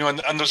 You know,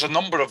 and there's a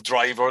number of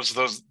drivers.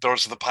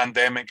 There's the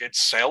pandemic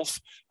itself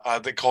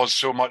that caused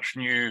so much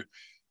new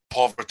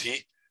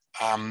poverty.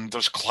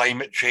 There's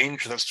climate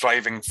change that's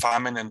driving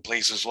famine in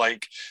places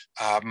like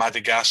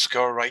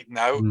Madagascar right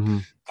now. Mm-hmm.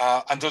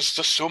 And there's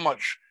just so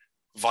much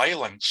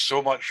violence,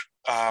 so much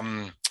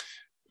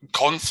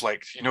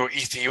conflict. You know,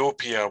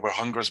 Ethiopia, where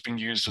hunger has been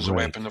used as a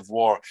weapon of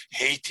war.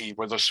 Haiti,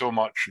 where there's so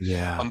much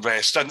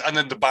unrest. And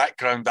in the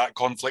background, that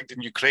conflict in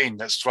Ukraine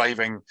that's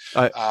driving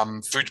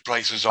food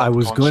prices up. I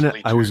was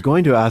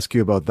going to ask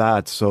you about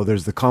that. So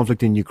there's the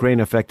conflict in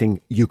Ukraine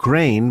affecting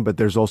Ukraine, but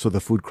there's also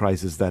the food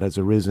crisis that has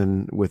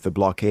arisen with the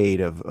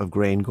blockade of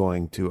grain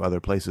going to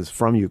other places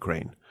from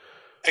Ukraine.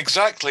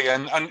 Exactly.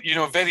 And you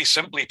know, very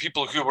simply,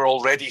 people who were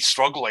already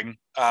struggling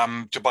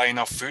to buy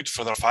enough food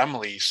for their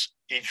families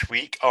each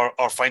week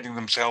are finding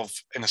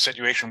themselves in a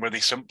situation where they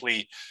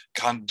simply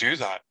can't do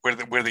that,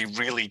 where they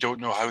really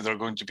don't know how they're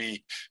going to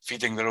be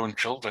feeding their own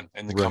children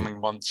in the coming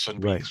months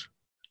and weeks.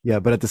 Yeah,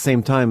 but at the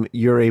same time,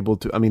 you're able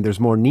to, I mean, there's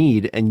more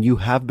need, and you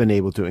have been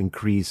able to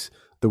increase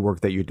the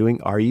work that you're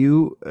doing. Are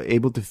you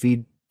able to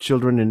feed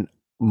children in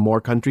more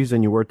countries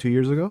than you were 2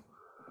 years ago?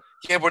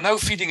 Yeah, we're now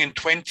feeding in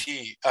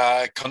 20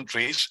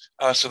 countries,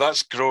 so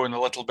that's grown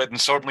a little bit, and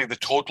certainly the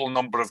total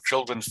number of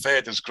children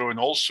fed has grown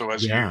also,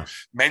 as you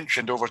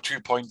mentioned, over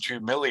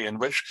 2.2 million,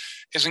 which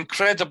is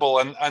incredible,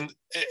 and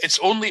it's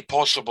only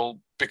possible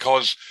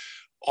because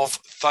of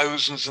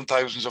thousands and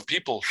thousands of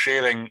people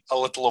sharing a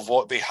little of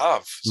what they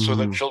have, so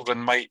that children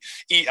might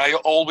eat. I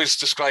always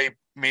describe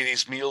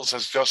Mary's Meals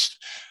as just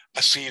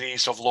a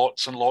series of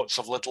lots and lots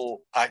of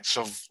little acts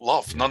of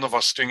love. None of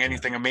us doing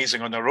anything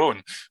amazing on our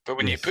own. But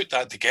when you put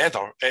that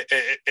together,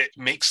 it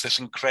makes this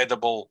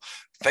incredible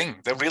thing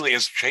that really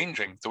is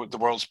changing the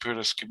world's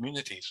poorest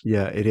communities.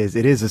 Yeah, it is.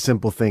 It is a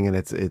simple thing, and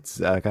it's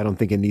I don't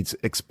think it needs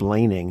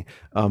explaining.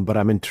 But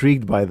I'm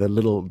intrigued by the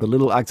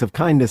little acts of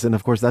kindness, and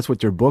of course, that's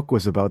what your book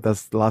was about.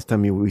 That's the last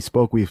time we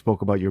spoke. We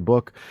spoke about your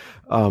book.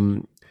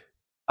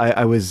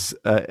 I was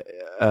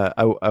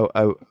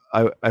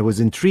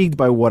intrigued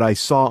by what I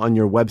saw on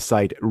your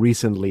website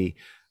recently,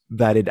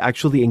 that it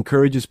actually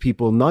encourages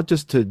people not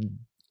just to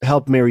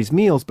help Mary's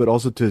Meals, but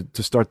also to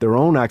start their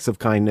own acts of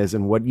kindness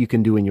and what you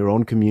can do in your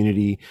own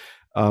community.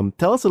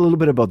 Tell us a little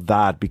bit about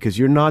that, because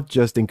you're not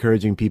just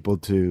encouraging people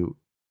to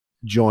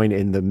join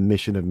in the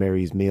mission of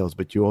Mary's Meals,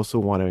 but you also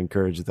want to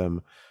encourage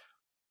them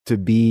to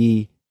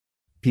be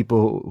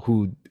people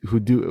who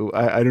do,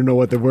 I don't know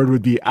what the word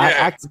would be,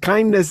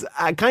 kindness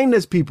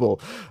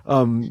people.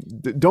 Tell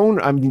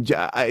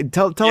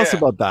us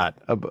about that.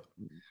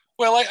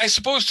 Well, I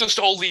suppose just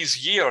all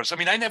these years, I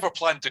mean, I never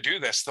planned to do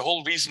this. The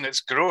whole reason it's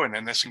grown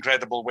in this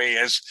incredible way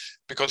is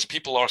because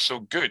people are so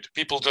good.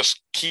 People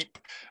just keep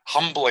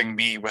humbling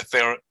me with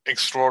their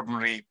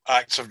extraordinary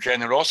acts of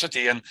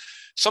generosity. And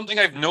something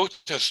I've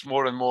noticed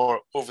more and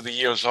more over the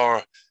years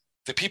are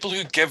the people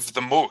who give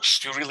the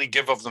most, who really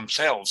give of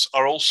themselves,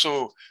 are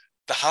also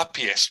the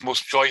happiest,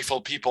 most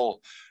joyful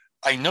people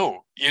I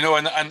know,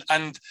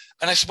 and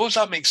I suppose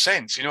that makes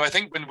sense. I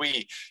think when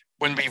we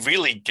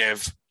really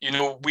give,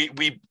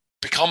 we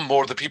become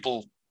more the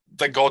people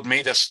that God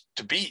made us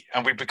to be,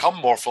 and we become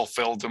more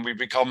fulfilled, and we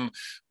become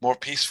more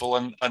peaceful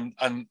and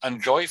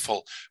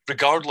joyful,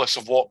 regardless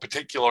of what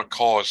particular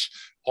cause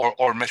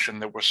or mission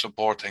that we're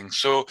supporting.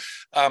 So,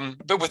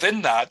 but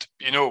within that,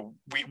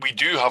 we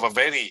do have a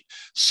very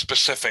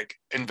specific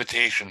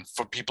invitation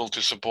for people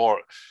to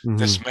support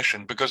this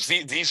mission, because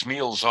these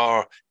meals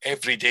are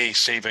everyday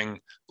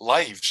saving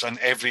lives and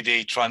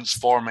everyday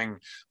transforming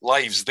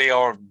lives. They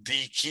are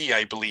the key,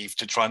 I believe,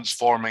 to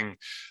transforming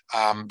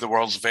the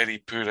world's very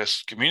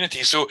poorest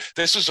community. So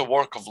this is a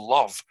work of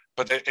love,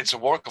 but it's a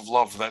work of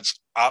love that's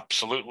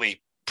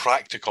absolutely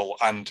practical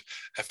and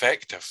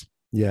effective.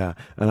 Yeah.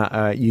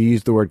 And you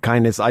used the word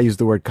kindness. I used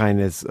the word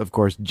kindness. Of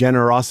course,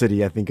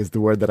 generosity, I think, is the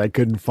word that I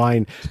couldn't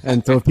find.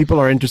 And so if people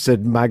are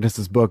interested,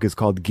 Magnus's book is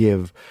called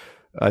Give,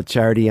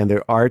 Charity and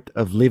the Art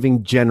of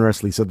Living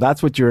Generously. So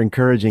that's what you're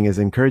encouraging, is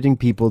encouraging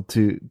people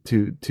to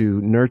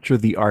nurture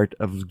the art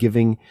of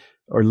giving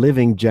or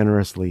living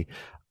generously.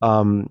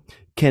 Are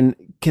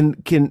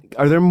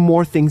there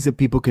more things that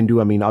people can do?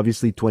 I mean,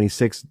 obviously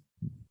 $26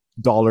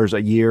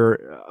 a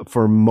year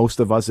for most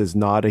of us is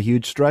not a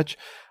huge stretch,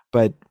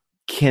 but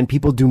can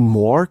people do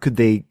more? Could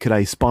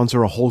I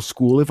sponsor a whole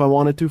school if I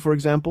wanted to, for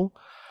example?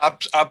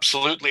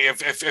 Absolutely.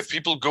 If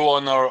people go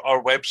on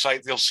our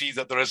website, they'll see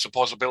that there is a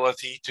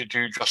possibility to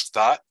do just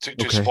that,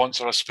 to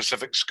sponsor a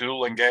specific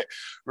school and get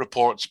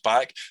reports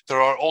back.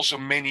 There are also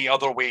many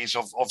other ways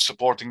of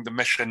supporting the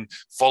mission,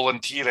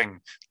 volunteering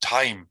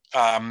time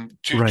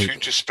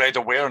to spread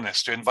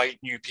awareness, to invite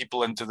new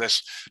people into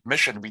this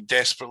mission. We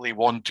desperately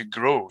want to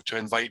grow, to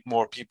invite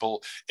more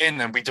people in,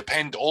 and we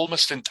depend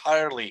almost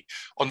entirely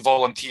on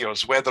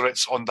volunteers, whether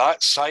it's on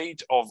that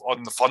side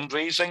on the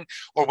fundraising,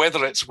 or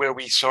whether it's where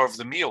we serve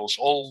the meals.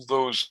 All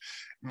those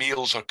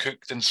meals are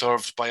cooked and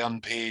served by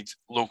unpaid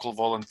local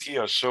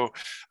volunteers. So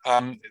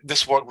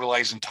this work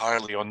relies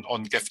entirely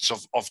on gifts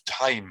of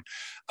time.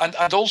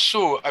 And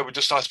also, I would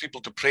just ask people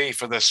to pray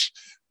for this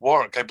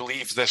work. I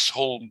believe this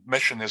whole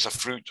mission is a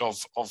fruit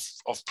of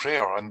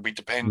prayer, and we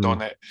depend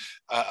on it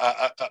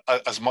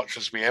as much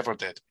as we ever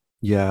did.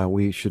 Yeah,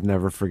 we should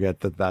never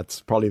forget that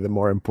that's probably the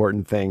more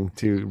important thing,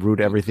 to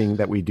root everything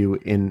that we do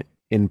in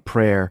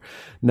prayer.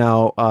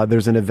 Now,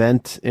 there's an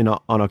event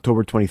on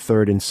October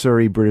 23rd in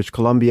Surrey, British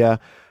Columbia.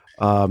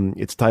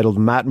 It's titled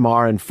Matt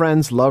Maher and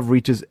Friends, Love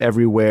Reaches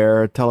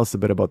Everywhere. Tell us a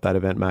bit about that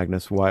event,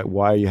 Magnus. Why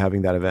are you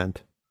having that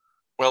event?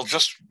 Well,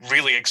 just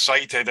really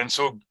excited and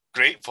so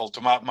grateful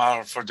to Matt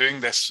Maher for doing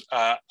this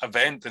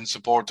event in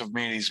support of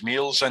Mary's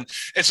Meals. And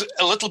it's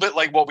a little bit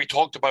like what we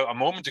talked about a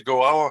moment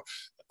ago.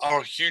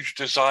 Our huge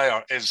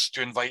desire is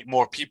to invite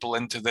more people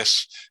into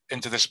this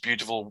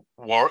beautiful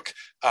work,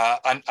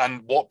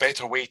 and what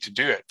better way to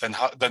do it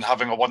than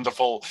having a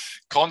wonderful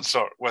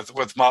concert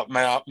with Matt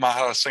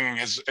Maher singing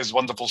his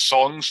wonderful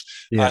songs.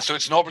 Yeah. So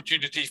it's an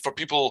opportunity for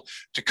people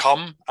to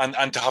come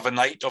and to have a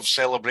night of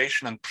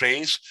celebration and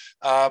praise,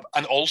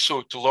 and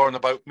also to learn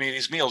about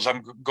Mary's Meals.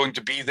 I'm going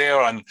to be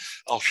there, and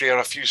I'll share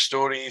a few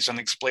stories and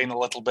explain a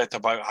little bit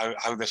about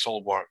how this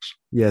all works.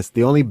 Yes,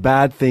 the only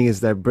bad thing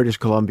is that British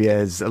Columbia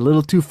is a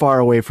little too far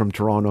away from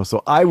Toronto,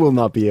 so I will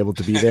not be able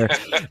to be there.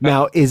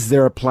 Now, is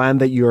there a plan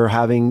that you're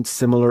having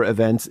similar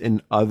events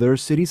in other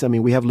cities? I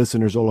mean, we have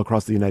listeners all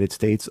across the United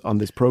States on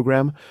this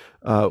program.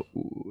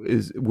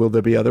 Will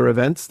there be other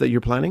events that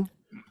you're planning?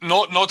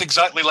 Not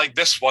exactly like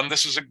this one.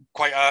 This is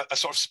quite a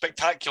sort of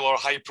spectacular,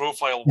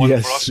 high-profile one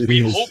Yes, for us. it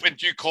We is. hope in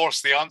due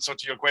course the answer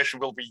to your question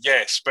will be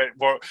yes, but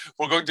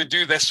we're going to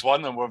do this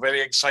one, and we're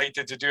very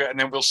excited to do it, and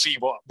then we'll see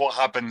what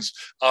happens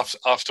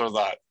after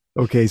that.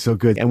 Okay, so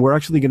good. And we're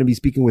actually going to be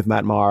speaking with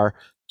Matt Maher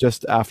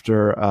just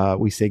after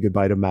we say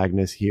goodbye to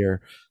Magnus here.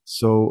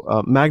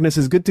 So Magnus,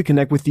 it's good to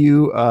connect with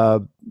you.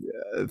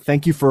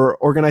 Thank you for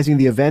organizing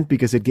the event,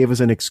 because it gave us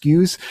an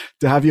excuse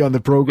to have you on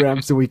the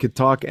program so we could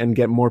talk and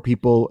get more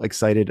people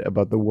excited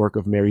about the work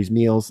of Mary's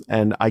Meals.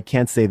 And I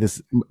can't say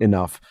this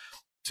enough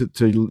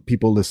to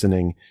people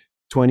listening.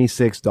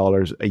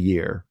 $26 a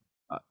year.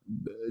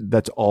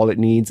 That's all it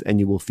needs. And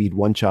you will feed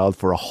one child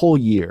for a whole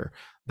year.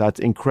 That's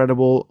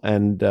incredible.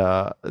 And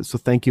so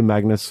thank you,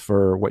 Magnus,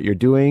 for what you're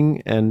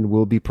doing. And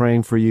we'll be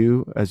praying for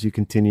you as you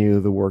continue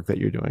the work that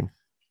you're doing.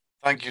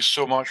 Thank you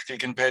so much,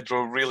 Deacon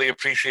Pedro. Really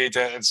appreciate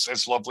it.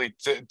 It's lovely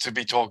to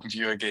be talking to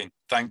you again.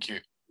 Thank you.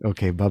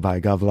 Okay, bye-bye.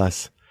 God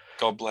bless.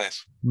 God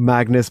bless.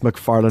 Magnus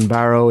McFarland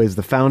Barrow is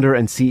the founder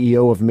and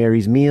CEO of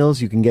Mary's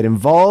Meals. You can get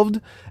involved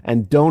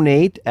and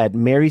donate at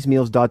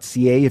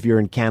marysmeals.ca if you're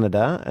in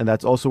Canada. And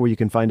that's also where you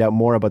can find out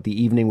more about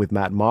the evening with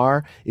Matt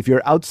Maher. If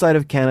you're outside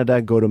of Canada,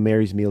 go to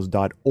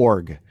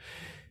marysmeals.org.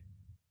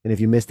 And if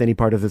you missed any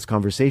part of this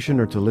conversation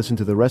or to listen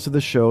to the rest of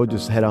the show,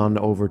 just head on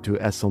over to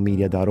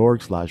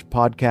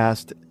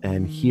slmedia.org/podcast.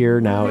 And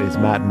here now is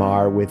Matt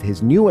Maher with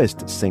his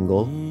newest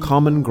single,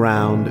 Common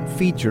Ground,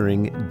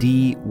 featuring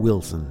Dee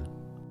Wilson.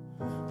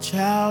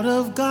 Child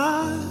of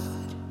God,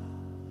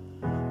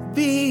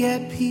 be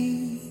at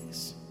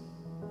peace.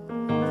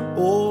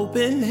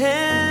 Open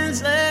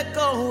hands, let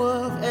go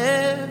of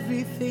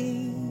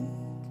everything.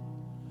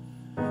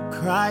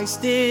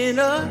 Christ in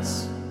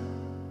us,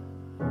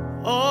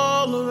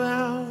 all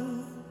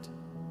around.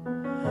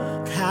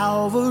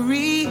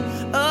 Calvary,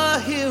 a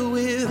hill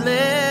with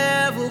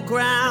level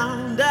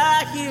ground.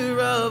 I hear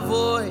a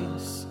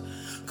voice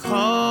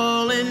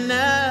calling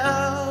out.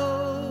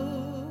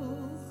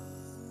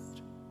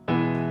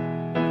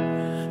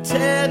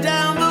 Tear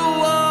down the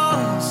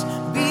walls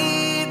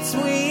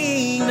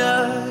between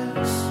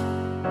us.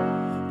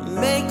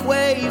 Make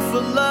way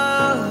for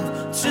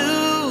love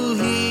to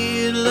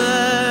heal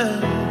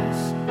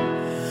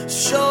us.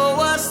 Show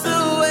us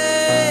the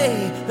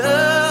way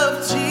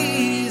of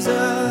Jesus,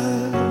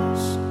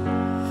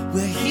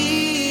 where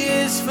he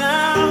is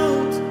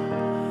found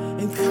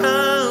in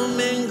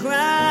common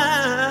ground.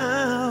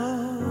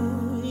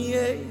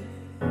 Yeah.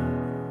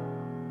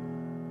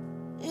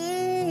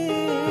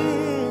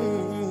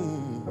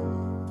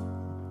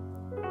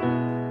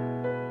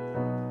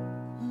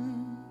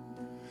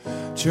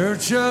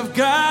 Church of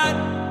God,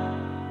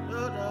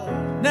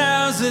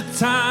 now's the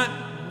time.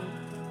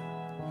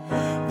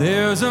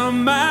 There's a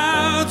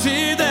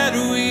mountain that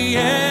we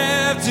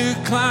have to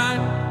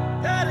climb.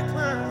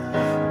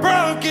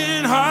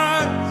 Broken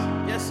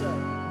hearts, yes, sir,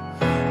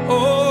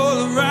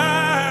 all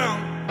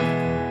around.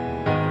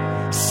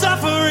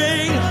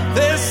 Suffering,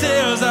 this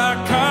is our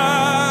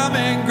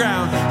common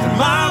ground. And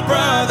my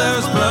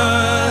brother's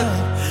blood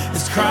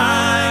is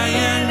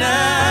crying out.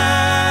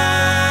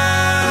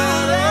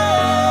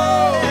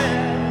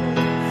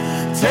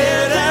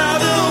 Tear down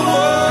the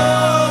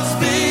walls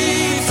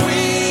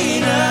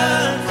between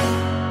us.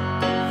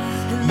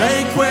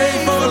 Make way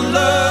for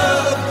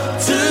love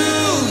to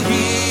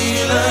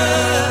heal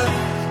us.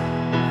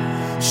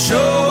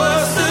 Show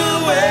us the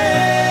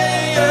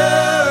way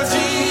of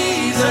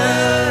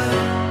Jesus,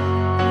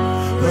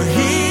 where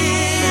he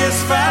is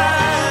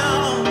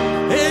found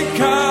in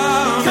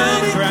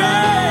common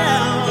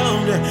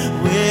ground.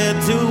 Where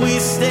do we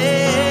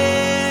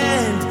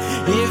stand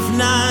if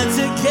not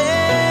together?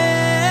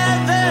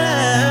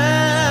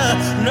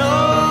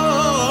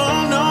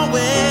 No,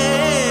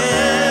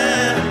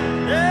 nowhere.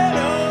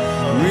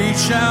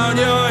 Reach out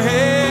your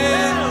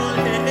hand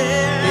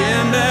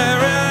in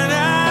there and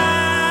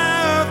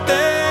out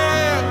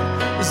there.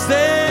 'Cause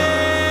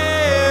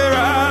there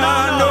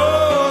are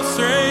no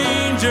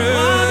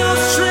strangers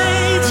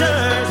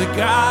to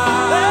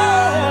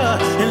God,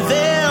 and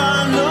there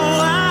are no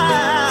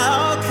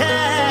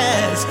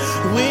outcasts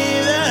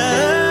with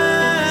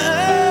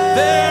us.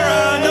 There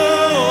are no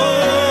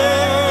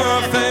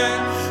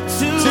orphans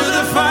to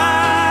the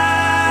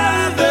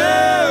Father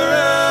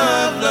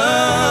of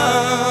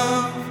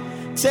love.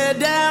 Tear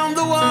down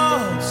the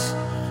walls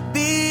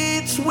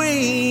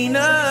between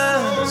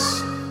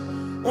us.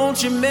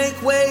 Won't you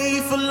make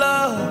way for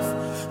love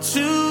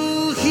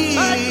to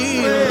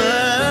heal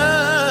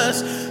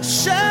us?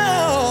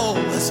 Show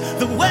us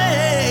the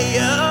way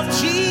of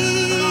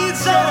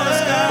Jesus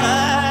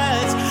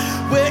Christ,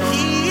 where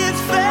he is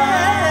found.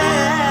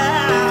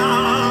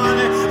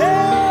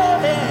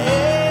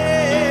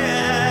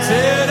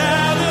 Tear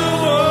down the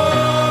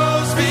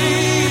walls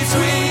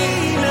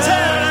between us.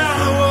 Tear down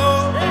the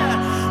wall.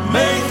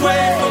 Make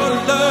way for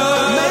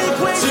love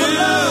to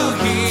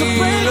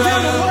heal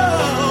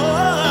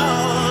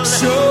us.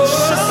 Show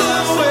us the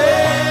way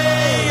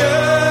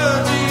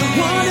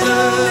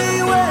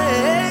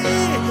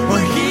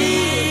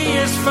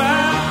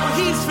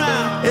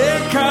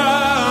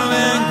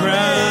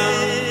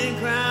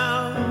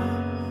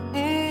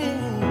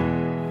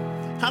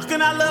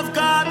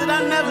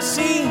never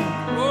seen.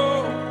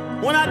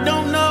 When I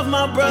don't love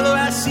my brother,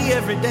 I see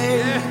every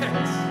day.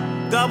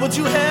 God, would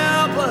you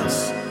help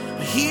us,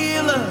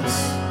 heal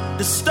us,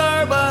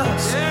 disturb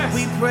us,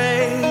 we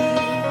pray.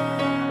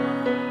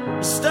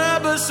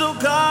 Disturb us, oh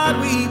God,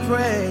 we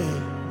pray.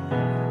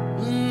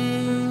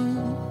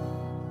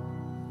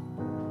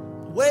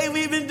 The way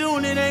we've been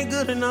doing it ain't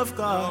good enough,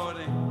 God.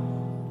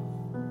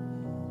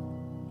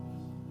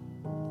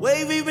 The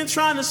way we've been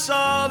trying to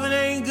solve it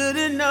ain't good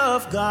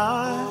enough,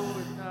 God.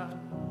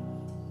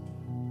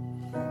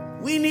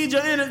 We need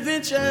your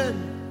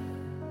intervention.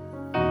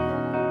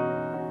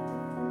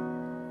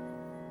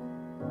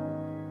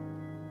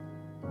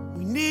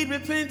 We need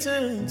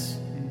repentance.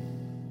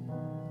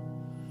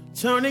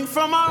 Turning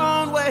from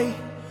our own way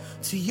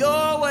to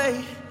your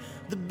way,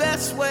 the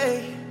best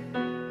way.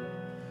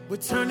 We're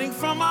turning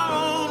from our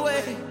own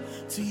way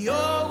to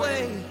your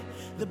way,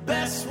 the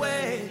best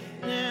way.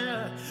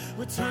 Yeah.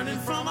 We're turning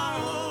from our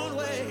own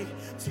way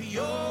to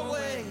your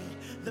way,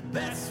 the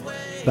best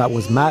way. That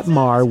was Matt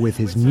Maher with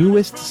his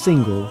newest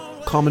single,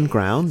 Common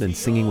Ground, and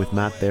singing with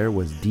Matt there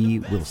was Dee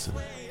Wilson.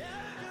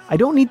 I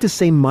don't need to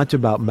say much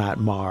about Matt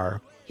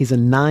Maher. He's a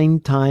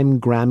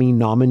 9-time Grammy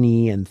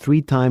nominee and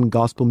 3-time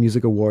Gospel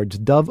Music Awards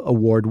Dove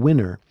Award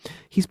winner.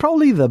 He's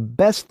probably the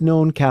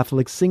best-known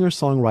Catholic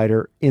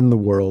singer-songwriter in the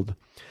world.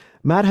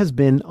 Matt has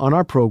been on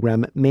our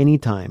program many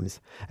times,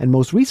 and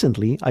most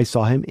recently I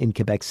saw him in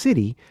Quebec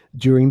City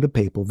during the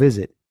papal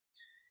visit.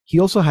 He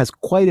also has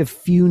quite a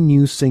few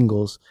new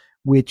singles,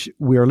 which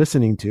we are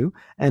listening to,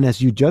 and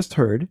as you just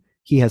heard,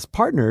 he has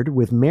partnered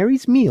with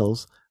Mary's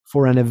Meals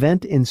for an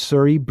event in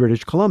Surrey,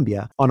 British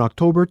Columbia on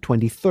October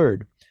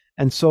 23rd.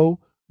 And so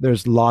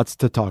there's lots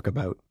to talk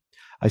about.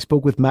 I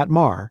spoke with Matt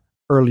Maher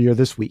earlier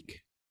this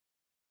week.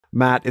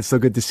 Matt, it's so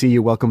good to see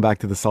you. Welcome back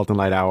to the Salt and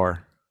Light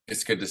Hour.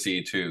 It's good to see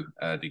you too,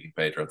 Deacon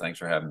Pedro. Thanks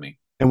for having me.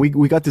 And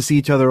we got to see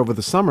each other over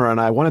the summer, and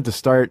I wanted to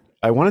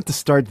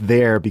start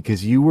there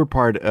because you were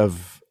part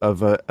of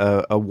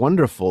a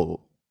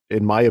wonderful,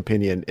 in my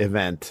opinion,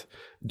 event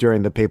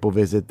during the papal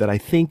visit that I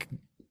think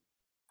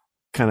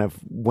kind of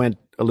went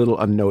a little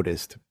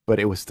unnoticed, but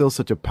it was still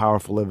such a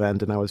powerful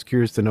event, and I was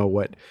curious to know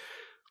what,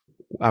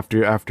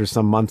 after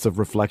some months of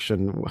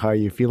reflection, how are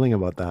you feeling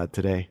about that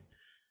today?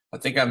 I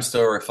think I'm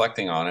still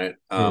reflecting on it.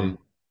 And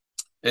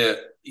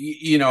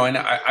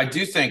I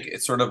do think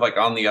it's sort of like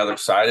on the other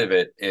side of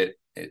it, it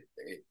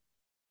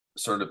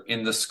sort of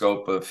in the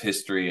scope of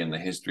history and the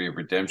history of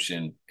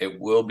redemption, it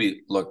will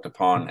be looked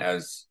upon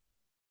as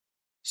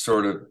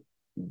sort of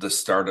the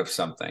start of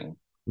something.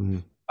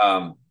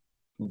 Mm-hmm.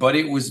 But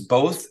it was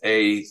both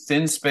a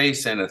thin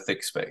space and a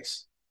thick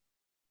space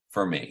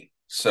for me.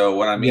 So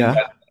what I mean,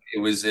 it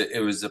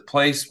was a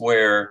place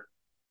where,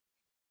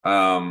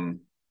 singing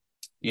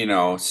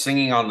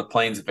on the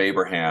Plains of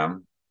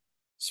Abraham,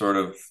 sort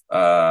of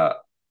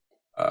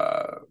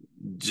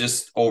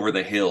just over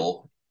the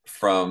hill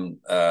from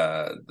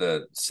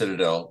the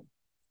Citadel,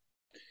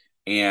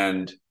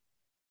 and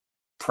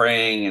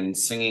praying and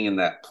singing in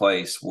that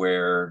place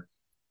where,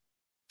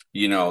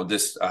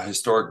 this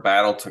historic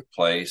battle took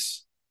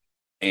place,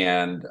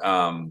 and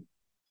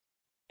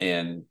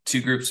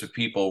two groups of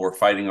people were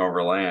fighting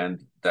over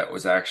land that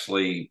was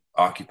actually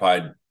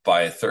occupied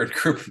by a third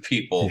group of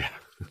people.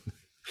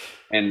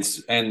 Yeah.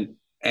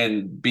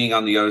 and being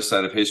on the other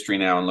side of history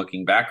now and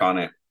looking back on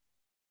it,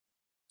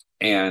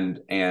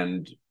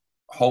 and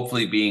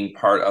hopefully being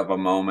part of a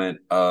moment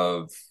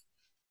of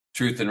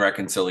truth and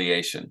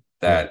reconciliation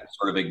that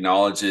sort of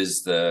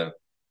acknowledges the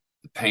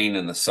pain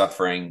and the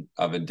suffering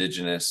of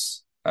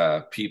Indigenous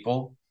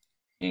people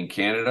in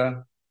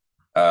Canada,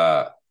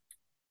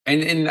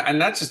 and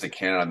not just in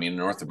Canada. I mean,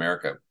 North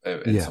America,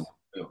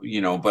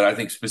 but I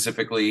think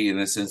specifically in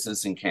this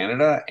instance in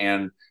Canada,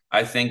 and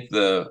I think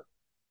the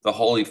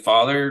Holy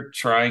Father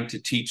trying to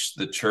teach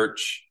the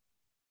church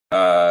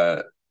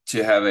to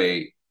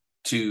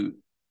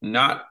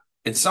not,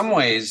 in some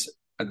ways,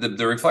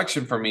 the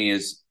reflection for me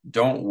is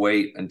don't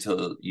wait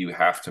until you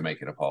have to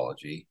make an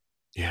apology.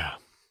 Yeah.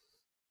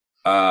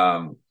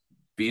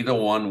 Be the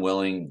one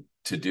willing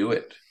to do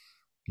it.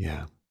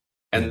 Yeah.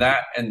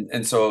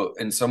 And so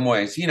in some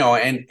ways,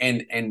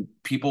 and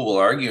people will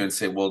argue and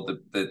say, well,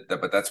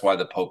 but that's why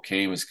the Pope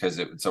came, is because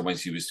in some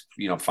ways he was,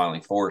 finally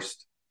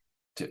forced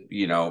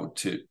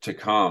to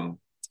come.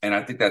 And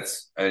I think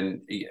that's,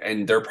 and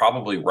they're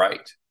probably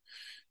right.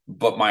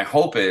 But my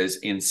hope is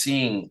in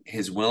seeing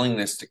his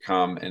willingness to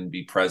come and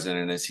be present,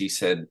 and as he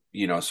said,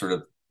 sort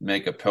of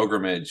make a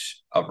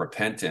pilgrimage of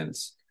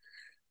repentance,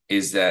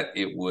 is that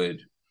it would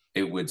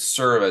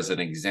serve as an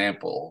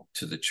example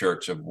to the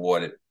church of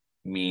what it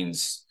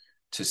means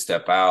to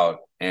step out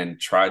and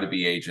try to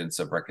be agents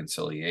of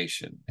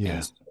reconciliation. Yeah.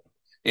 And so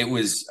it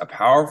was a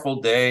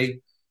powerful day.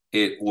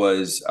 It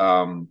was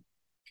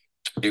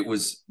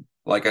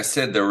like I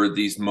said, there were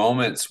these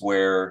moments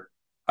where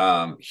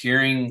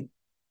hearing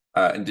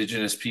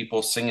Indigenous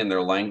people sing in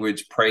their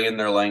language, pray in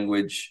their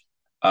language,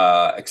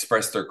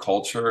 express their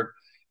culture,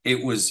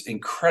 it was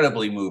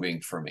incredibly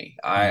moving for me.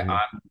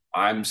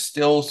 I'm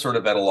still sort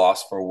of at a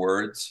loss for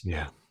words.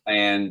 Yeah.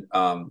 And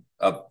of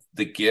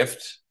the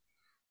gift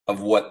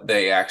of what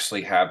they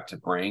actually have to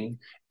bring.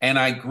 And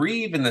I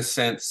grieve in the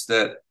sense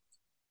that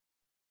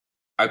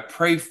I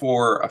pray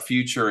for a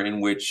future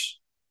in which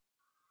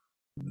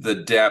the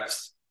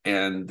depth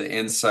and the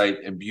insight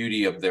and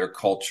beauty of their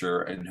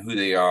culture and who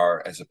they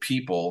are as a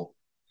people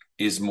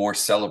is more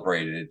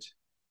celebrated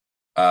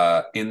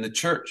in the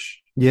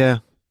church. Yeah.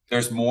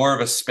 There's more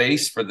of a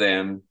space for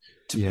them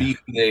to Yeah. be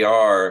who they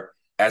are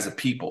as a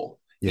people,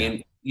 Yeah.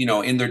 in, you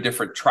know, in their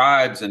different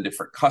tribes and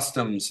different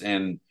customs.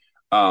 And,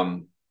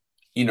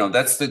 you know,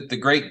 that's the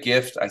great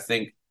gift, I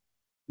think,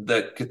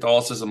 that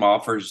Catholicism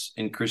offers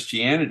in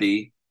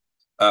Christianity,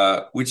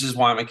 which is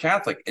why I'm a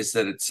Catholic, is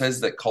that it says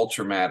that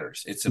culture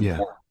matters. It's Yeah.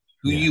 important.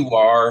 Yeah.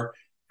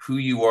 Who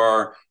you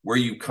are, where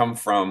you come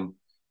from,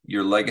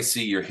 your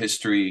legacy, your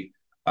history,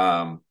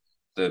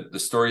 the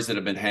stories that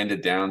have been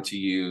handed down to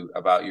you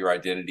about your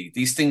identity.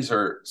 These things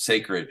are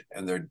sacred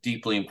and they're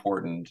deeply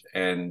important.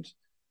 And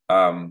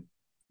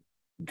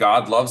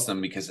God loves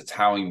them because it's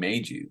how he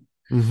made you.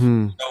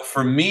 Mm-hmm. So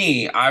for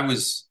me, I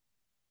was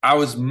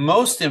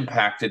most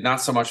impacted,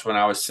 not so much when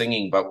I was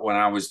singing, but when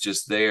I was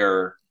just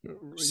there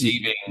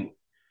receiving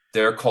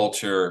their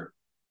culture,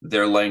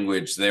 their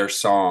language, their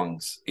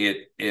songs.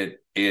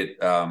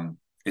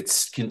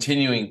 It's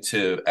continuing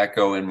to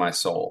echo in my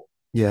soul.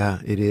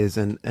 Yeah, it is.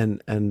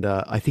 And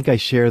I think I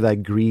share the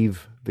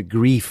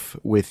grief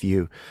with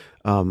you.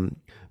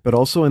 But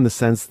also in the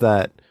sense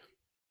that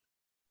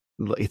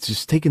it's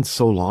just taken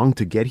so long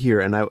to get here.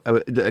 And I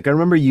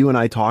remember you and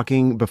I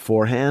talking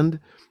beforehand,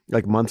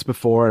 like months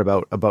before,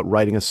 about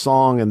writing a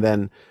song. And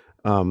then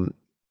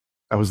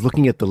I was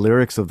looking at the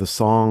lyrics of the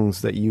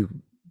songs that you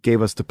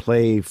gave us to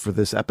play for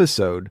this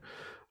episode.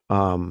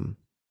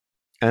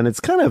 And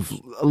it's kind of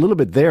a little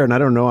bit there. And I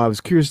don't know, I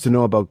was curious to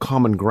know about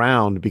Common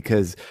Ground,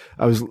 because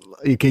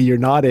okay, you're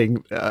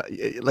nodding.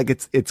 Like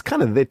it's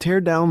kind of, they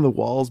tear down the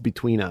walls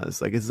between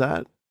us. Like, is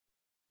that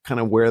kind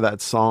of where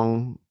that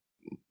song,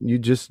 you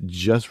just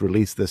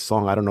released this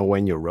song. I don't know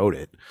when you wrote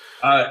it.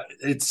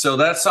 So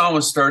that song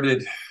was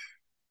started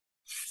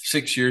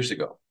 6 years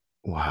ago.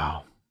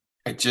 Wow.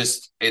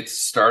 It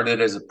started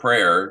as a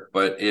prayer,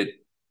 but it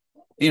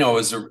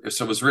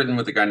was written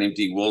with a guy named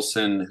Dee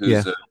Wilson,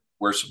 who's a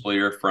worship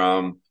leader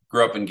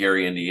grew up in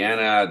Gary,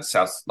 Indiana,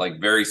 south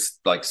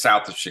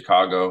of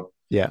Chicago.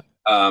 Yeah.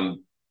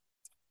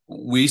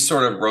 We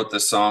sort of wrote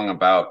this song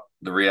about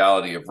the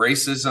reality of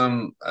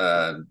racism,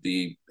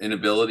 the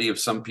inability of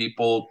some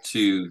people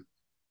to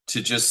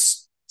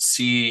just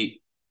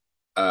see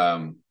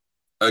a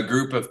large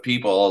group of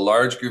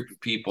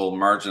people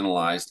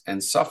marginalized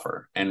and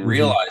suffer, and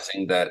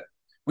realizing that,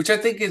 which I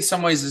think in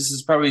some ways this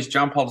is probably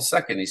John Paul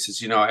II. He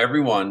says,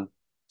 everyone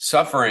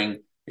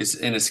suffering is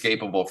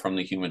inescapable from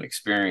the human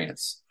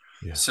experience.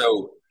 Yeah.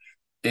 So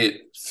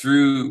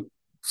through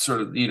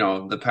sort of,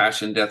 the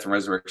passion, death, and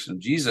resurrection of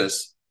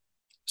Jesus,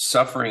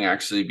 suffering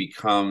actually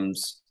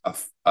becomes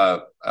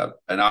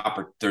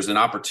there's an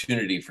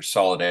opportunity for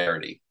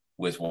solidarity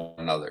with one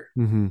another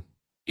in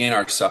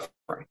our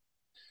suffering.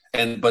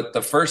 But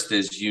the first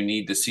is you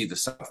need to see the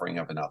suffering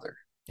of another,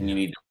 and you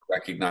need to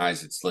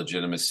recognize its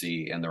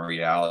legitimacy and the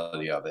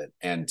reality of it,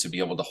 and to be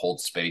able to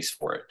hold space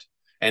for it.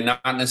 And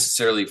not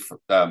necessarily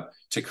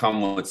to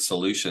come with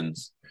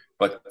solutions,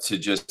 but to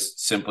just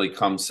simply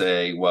come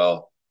say,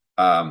 well,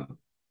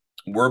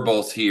 we're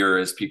both here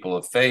as people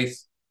of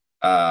faith,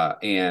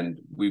 and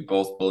we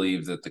both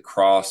believe that the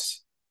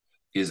cross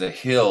is a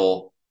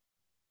hill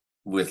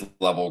with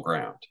level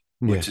ground,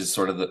 which is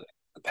sort of the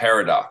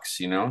paradox,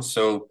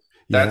 So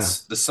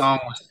that's the song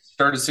was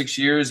started 6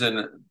 years,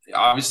 and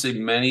obviously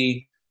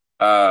many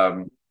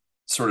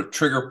sort of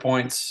trigger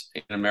points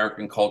in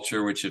American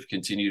culture, which have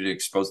continued to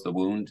expose the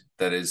wound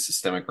that is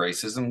systemic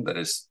racism, that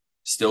is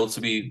still to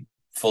be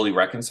fully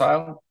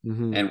reconciled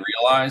and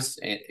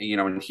realized,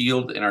 and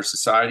healed in our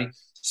society.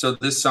 So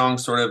this song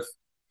sort of,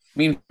 for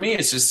me,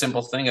 it's just a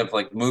simple thing of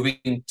like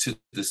moving to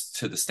the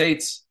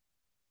States.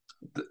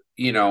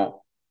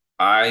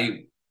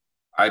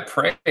 I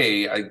pray,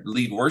 I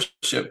lead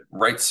worship,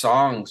 write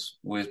songs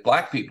with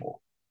Black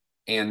people.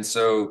 And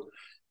so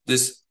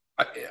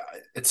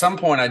at some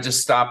point I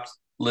just stopped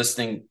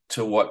listening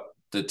to what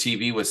the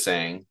TV was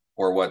saying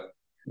or what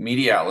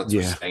media outlets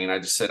were saying. And I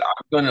just said,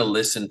 I'm going to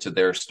listen to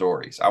their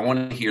stories. I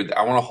want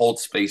to hold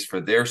space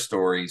for their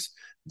stories,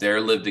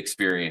 their lived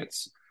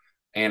experience.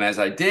 And as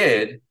I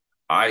did,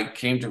 I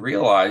came to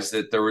realize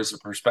that there was a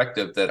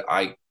perspective that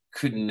I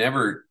could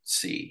never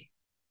see.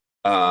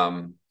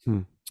 But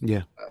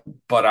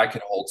I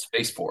could hold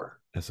space for.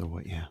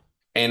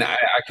 And I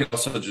could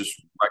also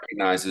just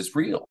recognize as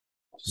real.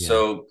 Yeah.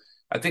 So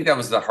I think that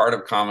was the heart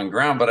of Common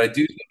Ground. But I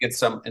do think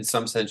in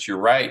some sense, you're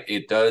right.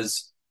 It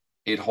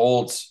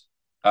holds,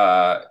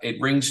 it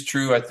rings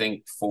true, I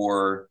think,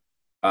 for,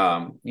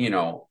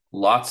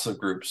 lots of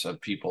groups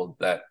of people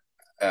that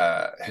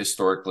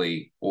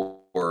historically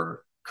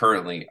or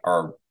currently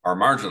are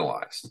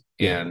marginalized.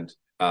 Yeah. And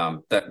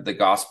that the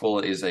gospel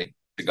is the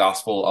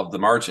gospel of the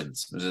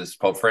margins, as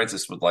Pope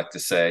Francis would like to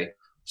say.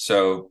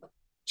 So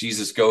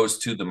Jesus goes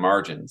to the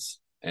margins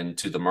and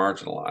to the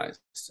marginalized.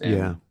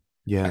 And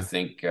I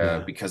think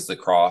because the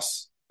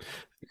cross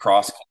The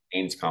cross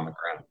contains common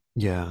ground.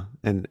 Yeah,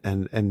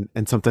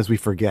 and sometimes we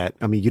forget.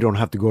 I mean, you don't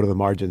have to go to the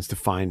margins to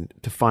find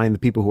the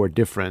people who are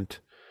different,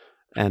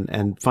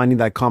 and finding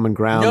that common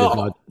ground. No. Is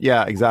not,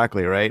 yeah,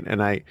 exactly, right.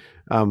 And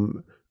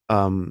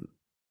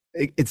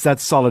it's that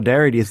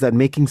solidarity. It's that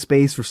making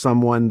space for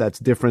someone that's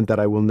different, that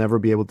I will never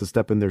be able to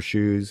step in their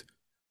shoes.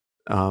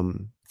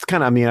 It's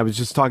kind of. I mean, I was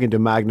just talking to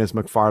Magnus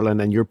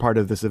McFarlane, and you're part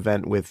of this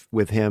event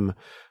with him.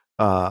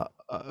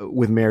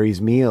 With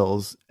Mary's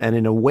Meals, and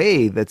in a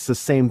way that's the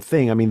same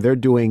thing. I mean, they're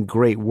doing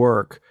great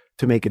work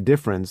to make a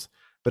difference,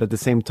 but at the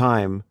same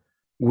time,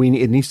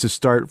 it needs to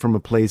start from a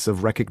place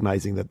of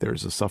recognizing that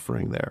there's a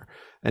suffering there,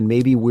 and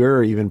maybe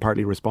we're even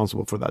partly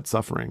responsible for that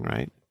suffering,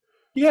 right?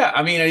 Yeah,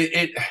 I mean,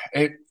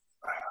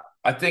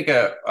 I think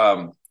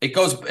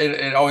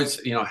it always,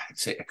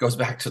 it goes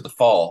back to the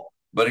fall,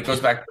 but it goes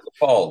back to the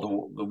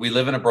fall. We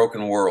live in a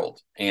broken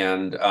world,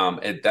 and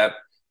the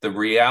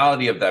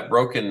reality of that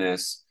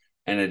brokenness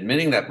and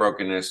admitting that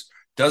brokenness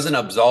doesn't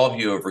absolve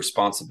you of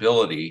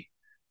responsibility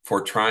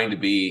for trying to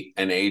be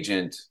an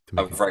agent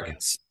of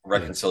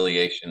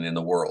reconciliation in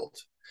the world.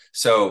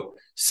 So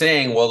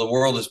saying, well, the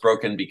world is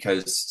broken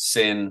because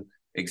sin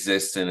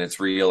exists and it's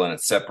real and it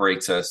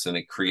separates us and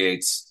it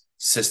creates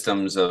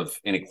systems of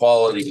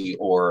inequality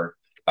or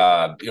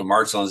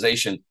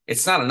marginalization.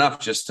 It's not enough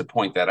just to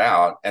point that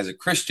out. As a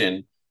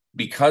Christian,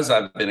 because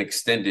I've been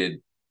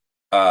extended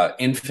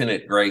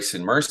infinite grace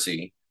and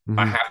mercy,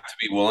 I have to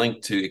be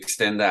willing to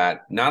extend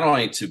that not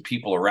only to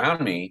people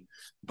around me,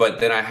 but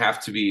then I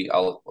have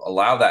to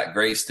allow that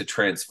grace to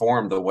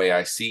transform the way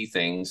I see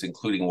things,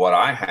 including what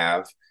I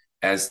have,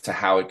 as to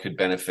how it could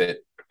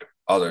benefit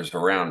others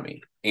around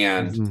me.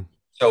 And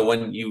so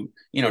when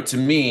to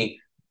me,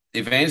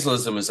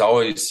 evangelism is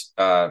always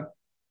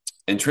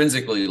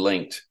intrinsically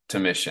linked to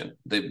mission.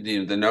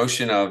 The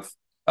notion of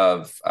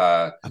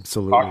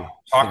absolutely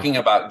talking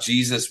about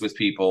Jesus with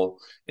people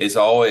is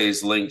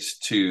always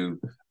linked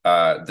to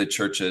the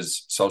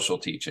church's social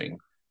teaching,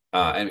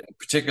 and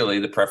particularly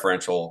the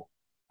preferential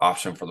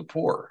option for the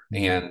poor.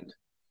 And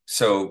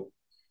so,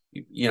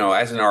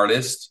 as an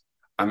artist,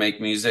 I make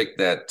music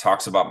that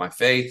talks about my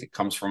faith. It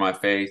comes from my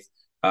faith.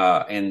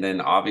 And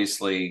then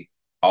obviously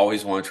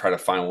always want to try to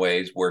find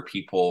ways where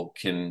people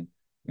can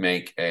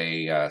make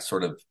a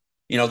sort of,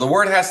 the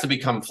word has to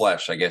become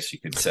flesh, I guess you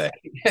could say.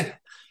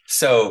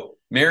 So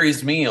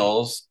Mary's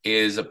Meals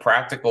is a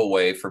practical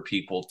way for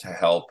people to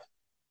help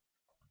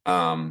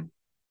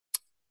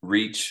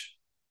reach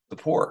the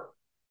poor,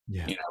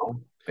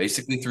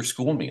 basically through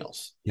school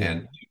meals,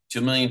 and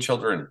 2 million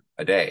children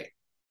a day.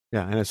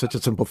 Yeah. And it's such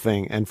a simple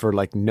thing. And for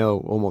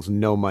almost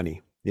no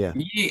money. Yeah.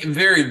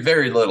 Very,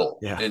 very little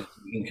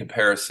in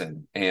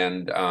comparison.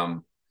 And,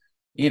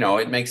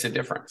 it makes a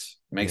difference.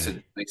 Makes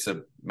a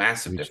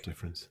massive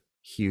difference.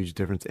 Huge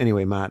difference.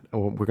 Anyway, Matt,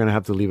 we're going to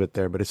have to leave it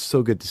there, but it's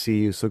so good to see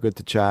you. So good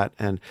to chat.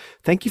 And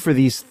thank you for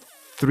these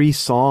 3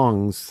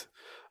 songs,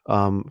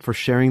 for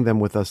sharing them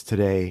with us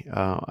today.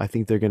 I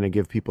think they're going to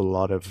give people a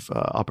lot of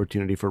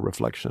opportunity for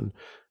reflection.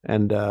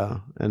 And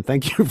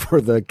thank you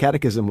for the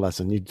catechism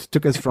lesson. You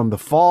took us from the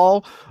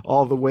fall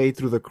all the way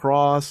through the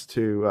cross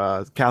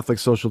to Catholic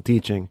social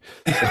teaching.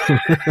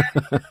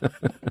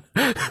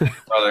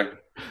 Brother.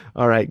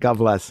 All right. God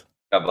bless.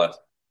 God bless.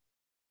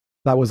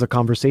 That was a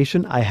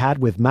conversation I had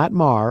with Matt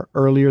Maher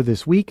earlier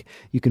this week.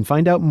 You can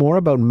find out more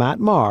about Matt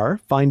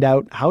Maher, find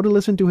out how to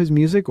listen to his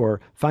music,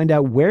 or find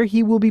out where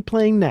he will be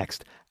playing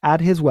next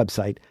at his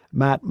website,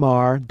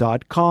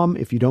 mattmaher.com.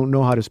 If you don't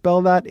know how to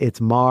spell that,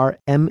 it's Maher,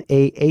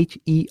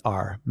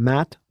 M-A-H-E-R,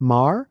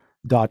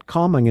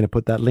 mattmaher.com. I'm going to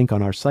put that link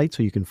on our site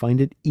so you can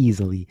find it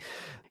easily.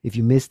 If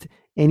you missed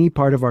any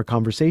part of our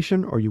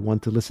conversation or you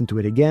want to listen to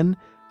it again,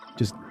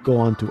 just go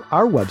on to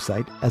our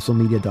website,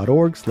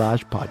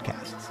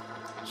 slmedia.org/podcasts.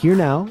 Here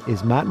now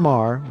is Matt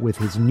Maher with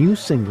his new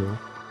single,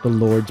 The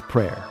Lord's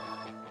Prayer.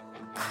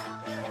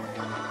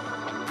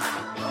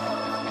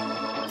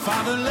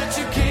 Father, let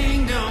your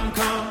kingdom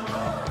come.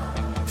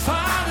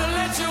 Father,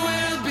 let your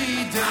will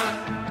be done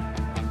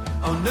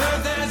on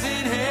earth as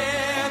in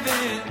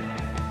heaven,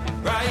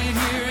 right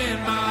here in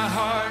my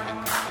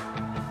heart.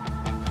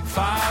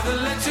 Father,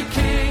 let your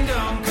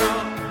kingdom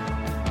come.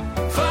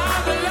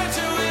 Father, let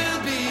your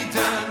will be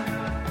done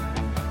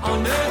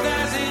on earth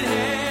as in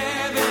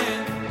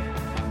heaven,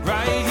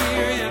 right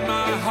here in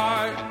my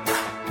heart.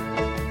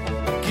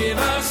 Give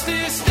us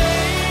this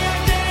day our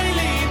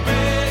daily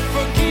bread.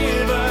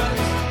 Forgive us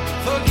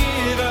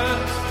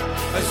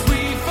as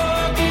we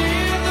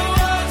forgive the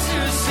ones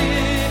who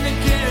sin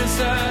against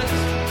us.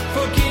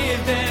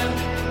 Forgive them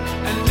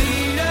and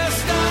lead us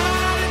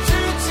not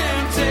into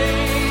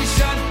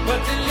temptation, but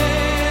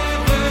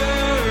deliver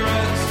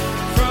us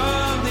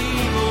from the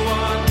evil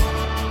one.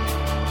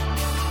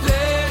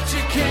 Let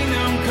your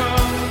kingdom come.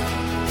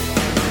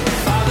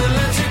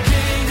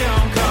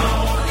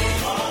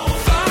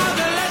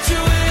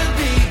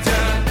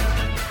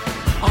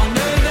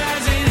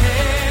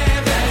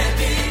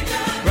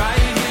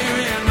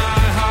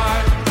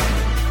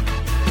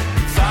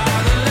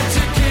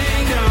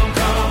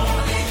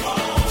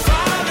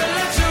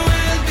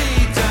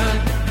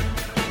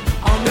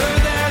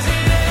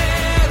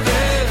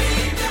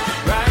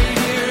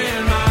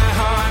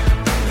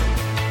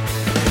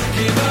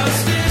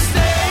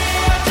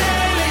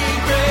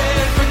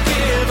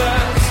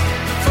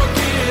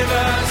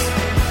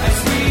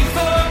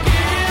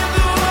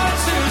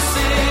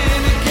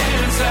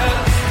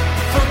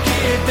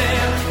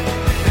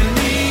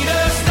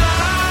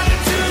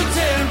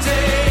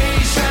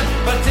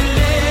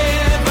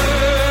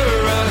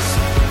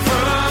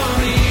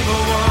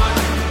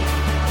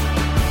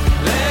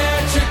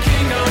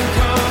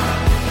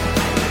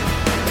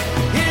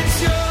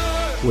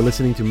 We're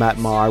listening to Matt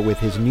Maher with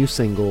his new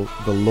single,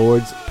 The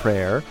Lord's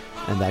Prayer,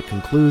 and that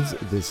concludes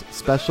this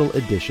special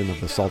edition of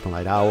the Salt and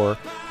Light Hour.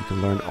 You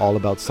can learn all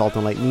about Salt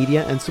and Light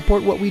Media and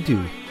support what we do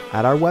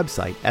at our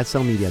website,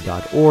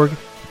 slmedia.org.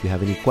 If you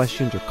have any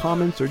questions or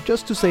comments or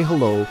just to say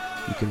hello,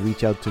 you can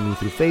reach out to me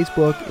through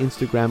Facebook,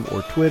 Instagram,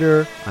 or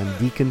Twitter. I'm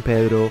Deacon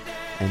Pedro,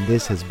 and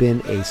this has been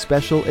a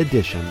special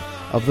edition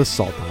of the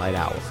Salt and Light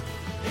Hour.